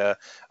Action. I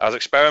was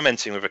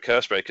experimenting with a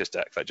Curse Breakers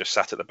deck that just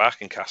sat at the back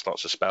and cast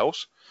lots of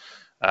spells.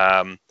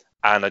 And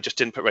I just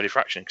didn't put Ready for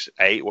Action because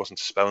A, it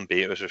wasn't a spell, and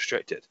B, it was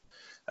restricted.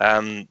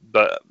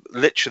 But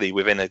literally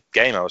within a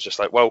game, I was just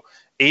like, well,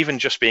 even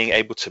just being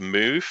able to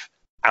move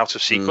out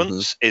of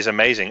sequence is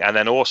amazing. And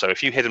then also,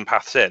 if you hidden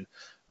paths in,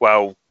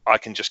 well, I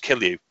can just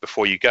kill you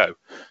before you go.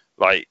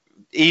 Like,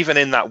 even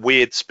in that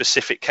weird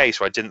specific case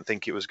where I didn't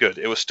think it was good,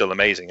 it was still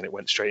amazing, and it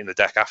went straight in the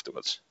deck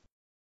afterwards.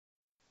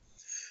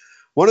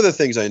 One of the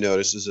things I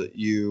noticed is that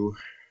you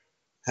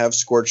have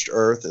Scorched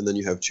Earth, and then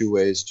you have 2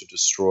 ways to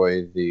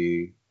destroy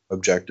the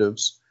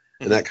objectives.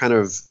 And that kind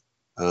of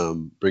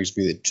brings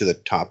me to the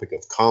topic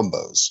of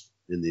combos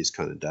in these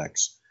kind of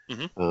decks.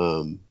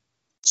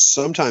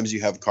 Sometimes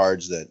you have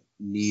cards that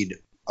need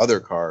other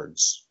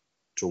cards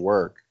to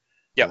work.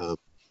 Yeah.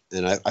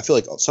 And I feel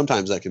like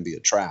sometimes that can be a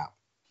trap.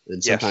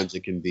 And sometimes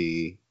it can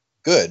be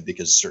good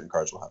because certain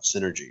cards will have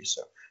synergy.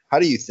 So how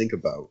do you think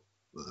about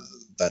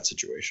that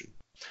situation?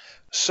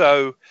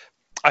 So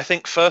I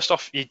think first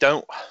off, you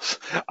don't...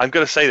 I'm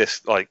going to say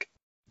this like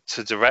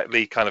to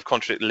directly kind of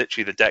contradict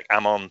literally the deck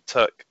Amon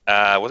took.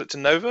 Was it to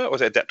Nova or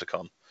was it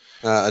Adepticon?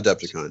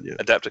 Adepticon, yeah.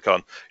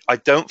 Adepticon. I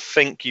don't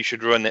think you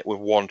should run it with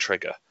 1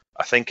 trigger.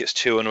 I think it's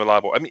too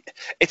unreliable. I mean,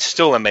 it's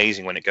still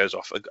amazing when it goes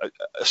off.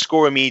 A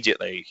score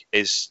immediately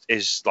is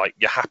like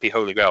your happy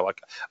holy grail.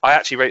 Like, I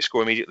actually rate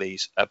score immediately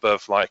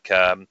above like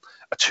a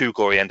 2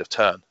 glory end of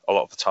turn a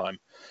lot of the time,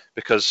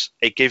 because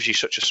it gives you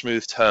such a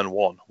smooth turn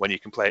 1 when you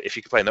can play. If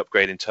you can play an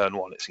upgrade in turn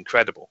 1, it's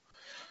incredible.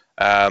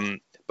 But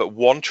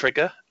 1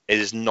 trigger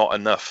is not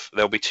enough.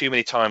 There'll be too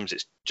many times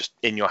it's just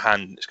in your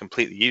hand and it's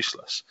completely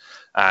useless,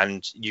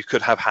 and you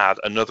could have had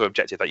another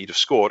objective that you'd have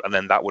scored, and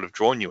then that would have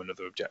drawn you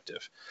another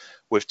objective.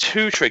 With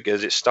 2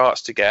 triggers, it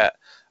starts to get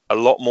a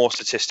lot more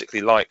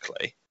statistically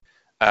likely.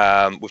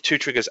 With 2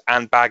 triggers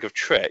and Bag of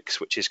Tricks,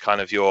 which is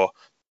kind of your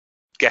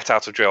get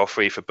out of jail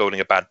free for building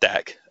a bad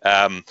deck,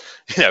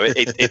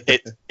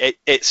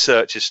 it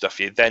searches stuff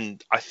for you. Then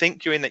I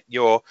think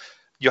you're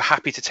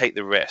happy to take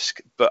the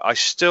risk, but I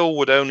still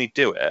would only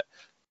do it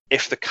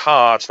if the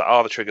cards that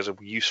are the triggers are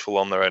useful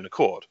on their own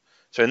accord.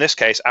 So in this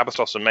case,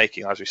 Abathos and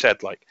Making, as we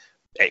said, like,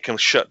 it can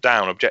shut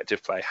down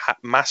objective play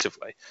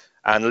massively,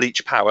 and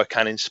Leech Power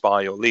can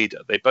inspire your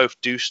leader. They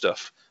both do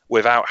stuff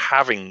without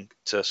having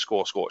to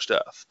score Scorched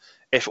Earth.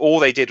 If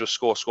all they did was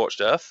score Scorched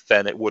Earth,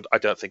 then I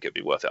don't think it'd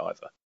be worth it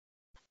either.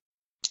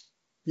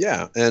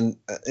 Yeah, and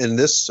in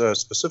this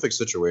specific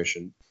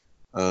situation,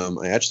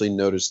 I actually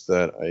noticed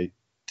that I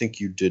think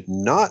you did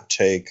not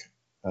take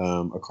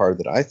a card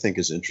that I think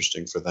is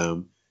interesting for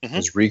them,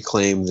 is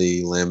Reclaim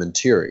the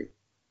Lamentery,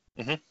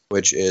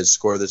 which is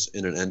score this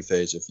in an end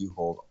phase if you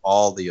hold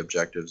all the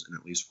objectives in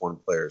at least 1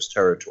 player's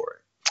territory.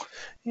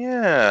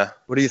 Yeah.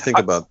 What do you think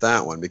about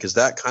that one? Because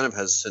that kind of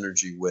has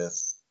synergy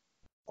with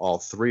all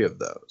 3 of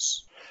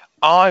those.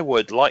 I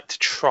would like to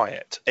try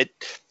it.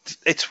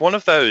 It's one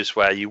of those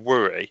where you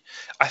worry.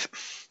 I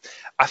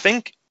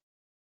think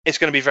it's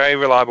going to be very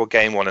reliable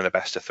game 1 in a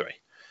best of 3.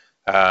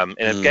 In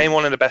a game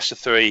 1 in a best of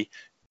 3,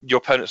 your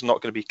opponent's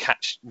not going to be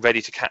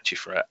ready to catch you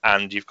for it,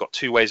 and you've got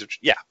 2 ways of...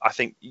 Yeah, I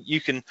think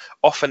you can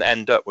often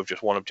end up with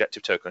just 1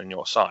 objective token on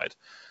your side.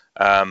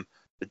 The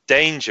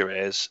danger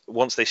is,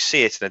 once they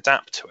see it and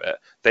adapt to it,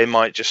 they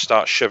might just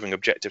start shoving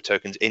objective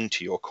tokens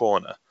into your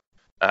corner.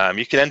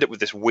 You can end up with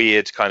this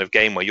weird kind of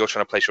game where you're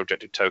trying to place your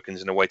objective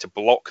tokens in a way to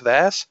block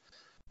theirs.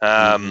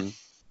 I'd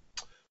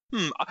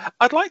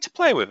like to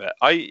play with it.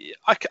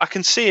 I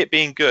can see it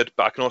being good,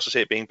 but I can also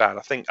see it being bad.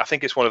 I think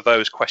it's one of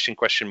those question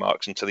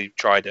marks until you've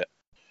tried it.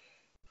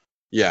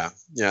 Yeah,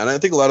 and I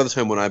think a lot of the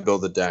time when I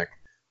build a deck,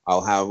 I'll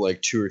have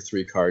like 2 or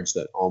 3 cards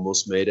that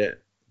almost made it,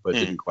 but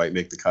didn't quite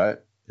make the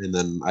cut. And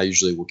then I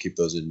usually will keep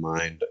those in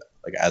mind,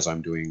 like, as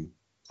I'm doing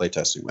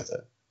playtesting with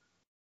it.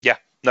 Yeah,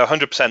 no,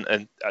 100%,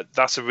 and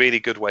that's a really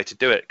good way to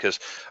do it, because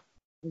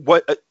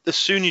as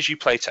soon as you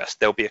playtest,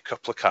 there'll be a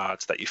couple of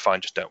cards that you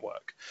find just don't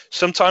work.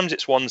 Sometimes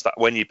it's ones that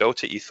when you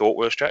built it you thought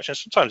were a stretch, and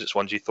sometimes it's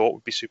ones you thought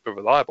would be super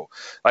reliable.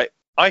 Like,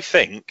 I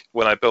think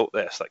when I built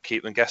this, that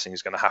Keep Them Guessing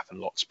is going to happen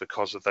lots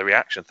because of the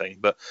reaction thing,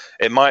 but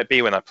it might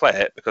be when I play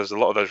it, because a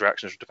lot of those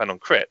reactions depend on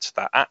crits,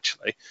 that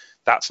actually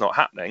that's not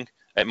happening.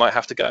 It might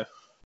have to go.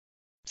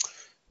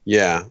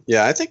 Yeah,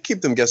 I think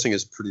Keep Them Guessing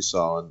is pretty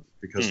solid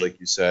because, like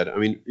you said, I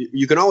mean,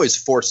 you can always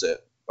force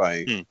it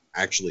by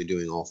actually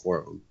doing all 4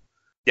 of them.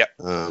 Yep.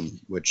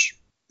 Which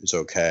is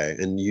okay.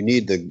 And you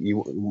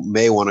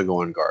may want to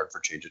go on guard for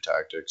change of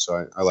tactics.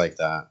 So I like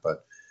that.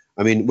 But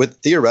I mean,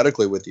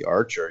 theoretically with the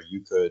archer,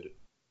 you could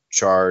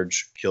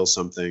charge, kill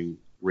something,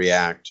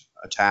 react,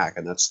 attack,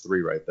 and that's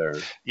 3 right there.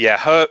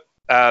 Yeah,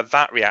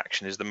 that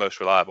reaction is the most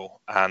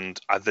reliable, and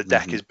the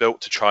deck is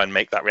built to try and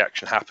make that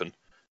reaction happen.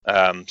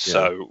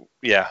 So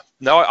yeah,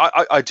 no,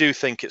 I do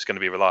think it's going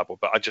to be reliable,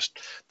 but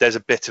there's a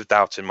bit of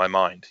doubt in my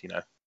mind,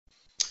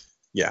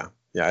 Yeah,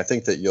 I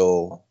think that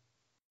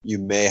you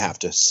may have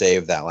to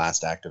save that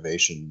last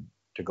activation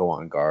to go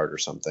on guard or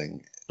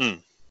something,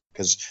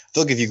 because I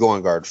feel like if you go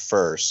on guard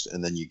first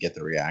and then you get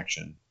the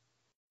reaction,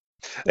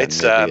 maybe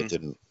it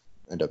didn't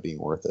end up being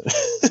worth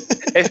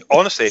it.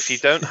 Honestly, if you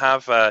don't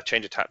have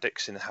change of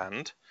tactics in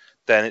hand,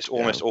 then it's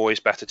almost always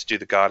better to do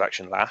the guard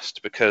action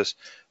last, because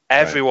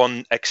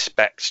everyone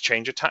expects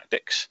change of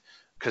tactics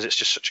because it's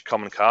just such a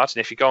common card. And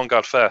if you go on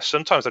guard first,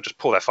 sometimes they'll just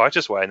pull their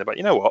fighters away and they're like,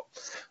 you know what,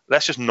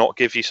 let's just not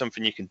give you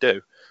something you can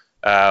do.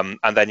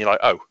 And then you're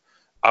like, oh,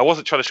 I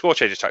wasn't trying to score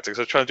change of tactics,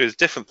 I was trying to do this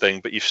different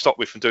thing, but you've stopped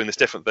me from doing this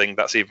different thing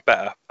that's even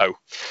better. Oh.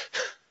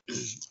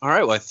 All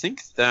right, well, I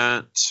think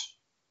that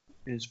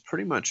is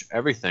pretty much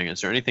everything.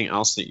 Is there anything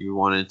else that you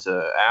wanted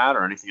to add,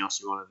 or anything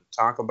else you wanted to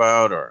talk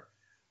about or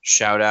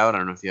shout out? I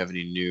don't know if you have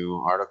any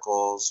new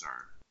articles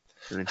or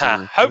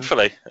anything.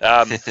 Hopefully.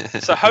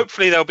 So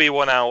hopefully there'll be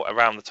one out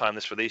around the time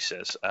this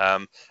releases.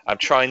 I'm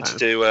trying to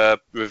do a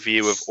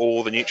review of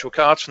all the neutral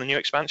cards from the new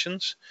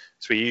expansions.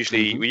 So we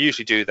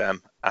usually do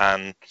them,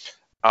 and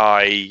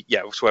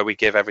it's where we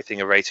give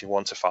everything a rating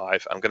 1 to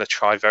 5. I'm going to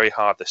try very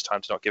hard this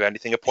time to not give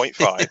anything a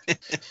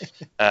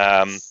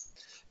 0.5.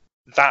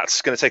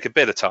 That's going to take a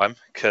bit of time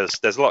because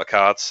there's a lot of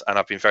cards and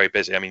I've been very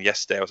busy. I mean,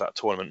 yesterday I was at a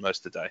tournament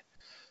most of the day,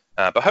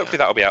 but hopefully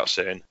that'll be out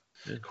soon.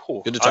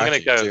 Cool. Good to I'm going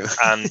to go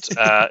and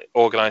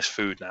organise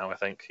food now, I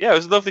think. Yeah, it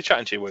was lovely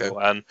chatting to you, Will.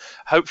 Okay. And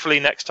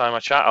hopefully next time I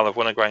chat, I'll have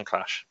won a Grand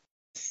Clash.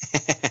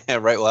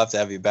 Right, we'll have to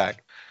have you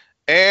back.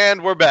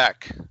 And we're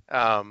back.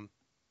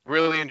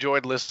 Really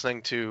enjoyed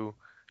listening to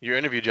your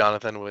interview,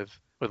 Jonathan, with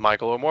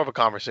Michael, or more of a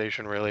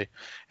conversation, really.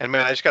 And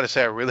man, I just got to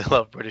say, I really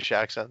love British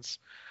accents.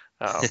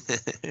 I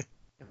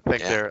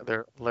think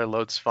they're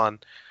loads fun.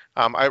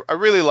 I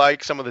really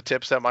like some of the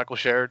tips that Michael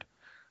shared.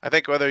 I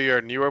think whether you're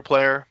a newer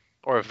player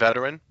or a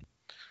veteran,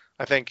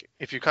 I think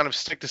if you kind of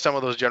stick to some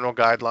of those general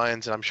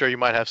guidelines, and I'm sure you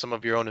might have some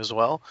of your own as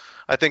well,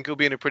 I think you'll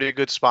be in a pretty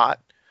good spot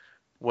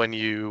when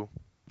you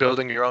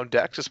building your own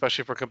decks,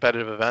 especially for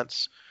competitive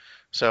events.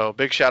 So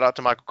big shout out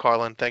to Michael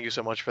Carlin. Thank you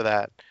so much for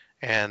that.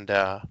 And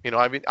I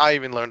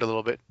even learned a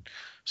little bit,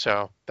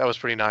 so that was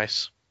pretty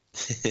nice.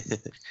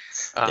 It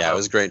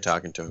was great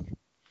talking to him.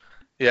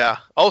 Yeah.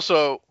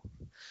 Also,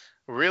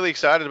 really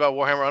excited about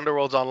Warhammer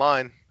Underworlds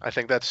Online. I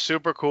think that's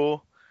super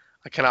cool.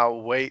 I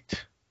cannot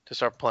wait to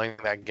start playing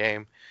that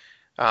game.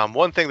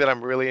 One thing that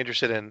I'm really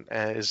interested in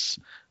is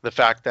the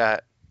fact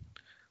that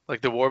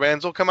like the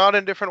warbands will come out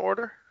in different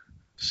order.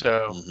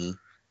 So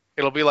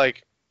it'll be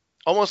like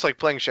almost like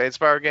playing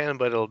Shadespire again,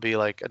 but it'll be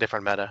like a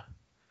different meta.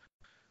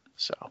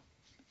 So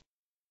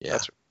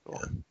that's really cool.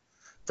 Yeah.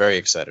 Very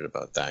excited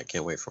about that.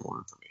 Can't wait for more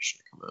information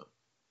to come out.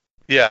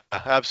 Yeah,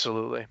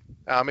 absolutely.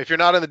 If you're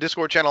not in the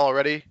Discord channel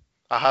already,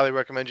 I highly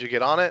recommend you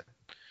get on it.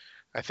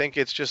 I think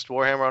it's just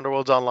Warhammer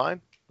Underworlds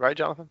Online, right,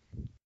 Jonathan?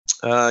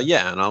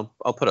 And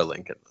I'll put a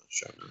link in the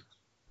show notes.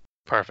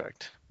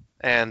 Perfect.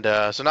 And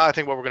so now I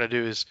think what we're going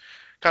to do is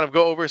kind of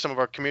go over some of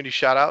our community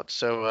shout-outs.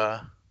 So,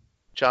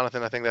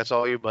 Jonathan, I think that's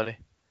all you, buddy.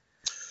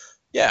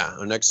 Yeah,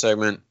 our next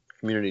segment,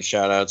 community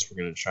shout-outs,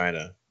 we're going to try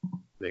to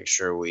make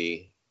sure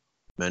we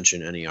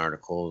mention any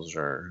articles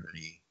or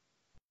any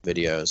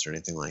videos or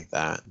anything like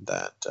that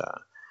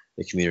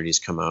the community's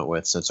come out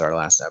with since our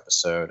last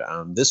episode.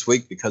 This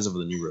week, because of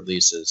the new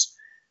releases,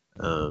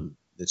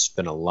 it's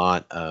been a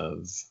lot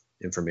of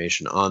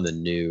information on the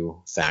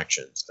new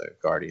factions, the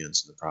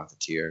Guardians and the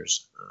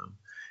Profiteers.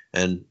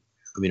 And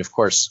I mean, of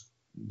course,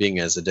 being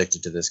as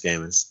addicted to this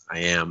game as I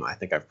am, I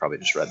think I've probably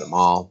just read them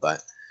all,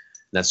 but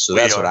that's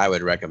what I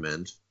would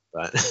recommend.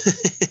 But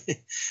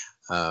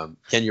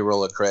Can You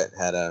Roll a Crit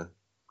had a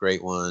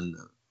great one,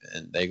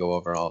 and they go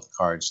over all the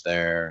cards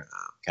there.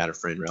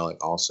 Cataphrane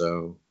Relic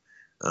also.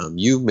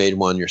 You made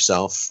one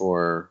yourself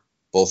for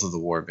both of the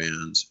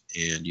warbands,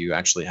 and you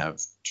actually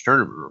have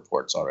tournament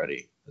reports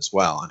already as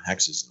well on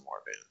hexes and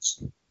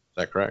warbands. Is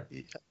that correct?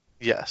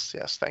 Yes.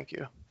 Thank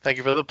you. Thank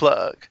you for the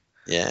plug.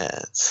 Yeah.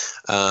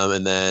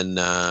 And then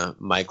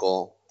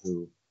Michael,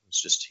 who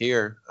was just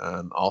here,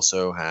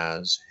 also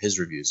has his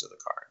reviews of the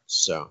cards.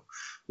 So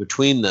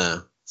between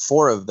the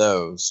 4 of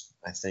those,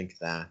 I think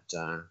that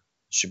you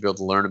should be able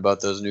to learn about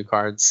those new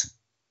cards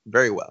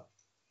very well.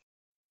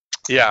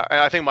 Yeah, and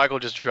I think Michael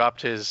just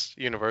dropped his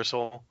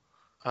Universal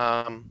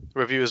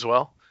review as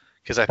well,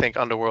 because I think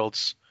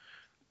Warhammer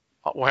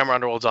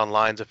Underworlds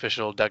Online's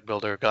official deck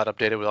builder got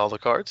updated with all the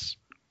cards.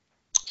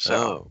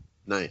 So,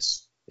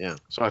 nice. Yeah.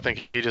 So I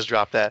think he just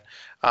dropped that.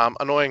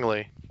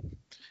 Annoyingly,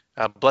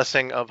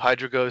 Blessing of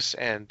Hydrogos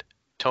and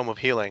Tome of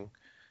Healing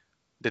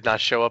did not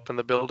show up in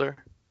the builder,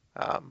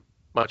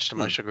 much to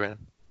my chagrin.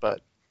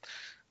 But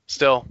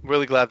still,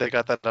 really glad they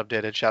got that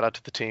updated. Shout out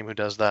to the team who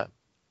does that.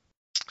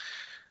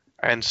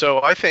 And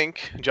so I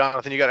think,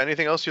 Jonathan, you got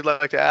anything else you'd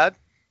like to add?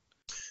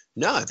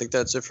 No, I think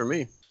that's it for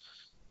me.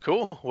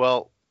 Cool.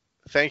 Well,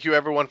 thank you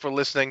everyone for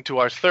listening to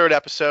our third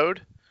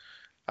episode.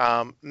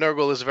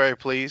 Nurgle is very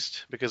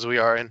pleased because we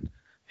are in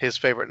his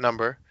favorite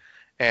number,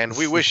 and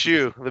we wish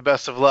you the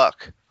best of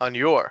luck on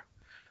your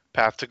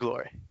path to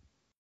glory.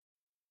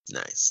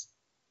 Nice.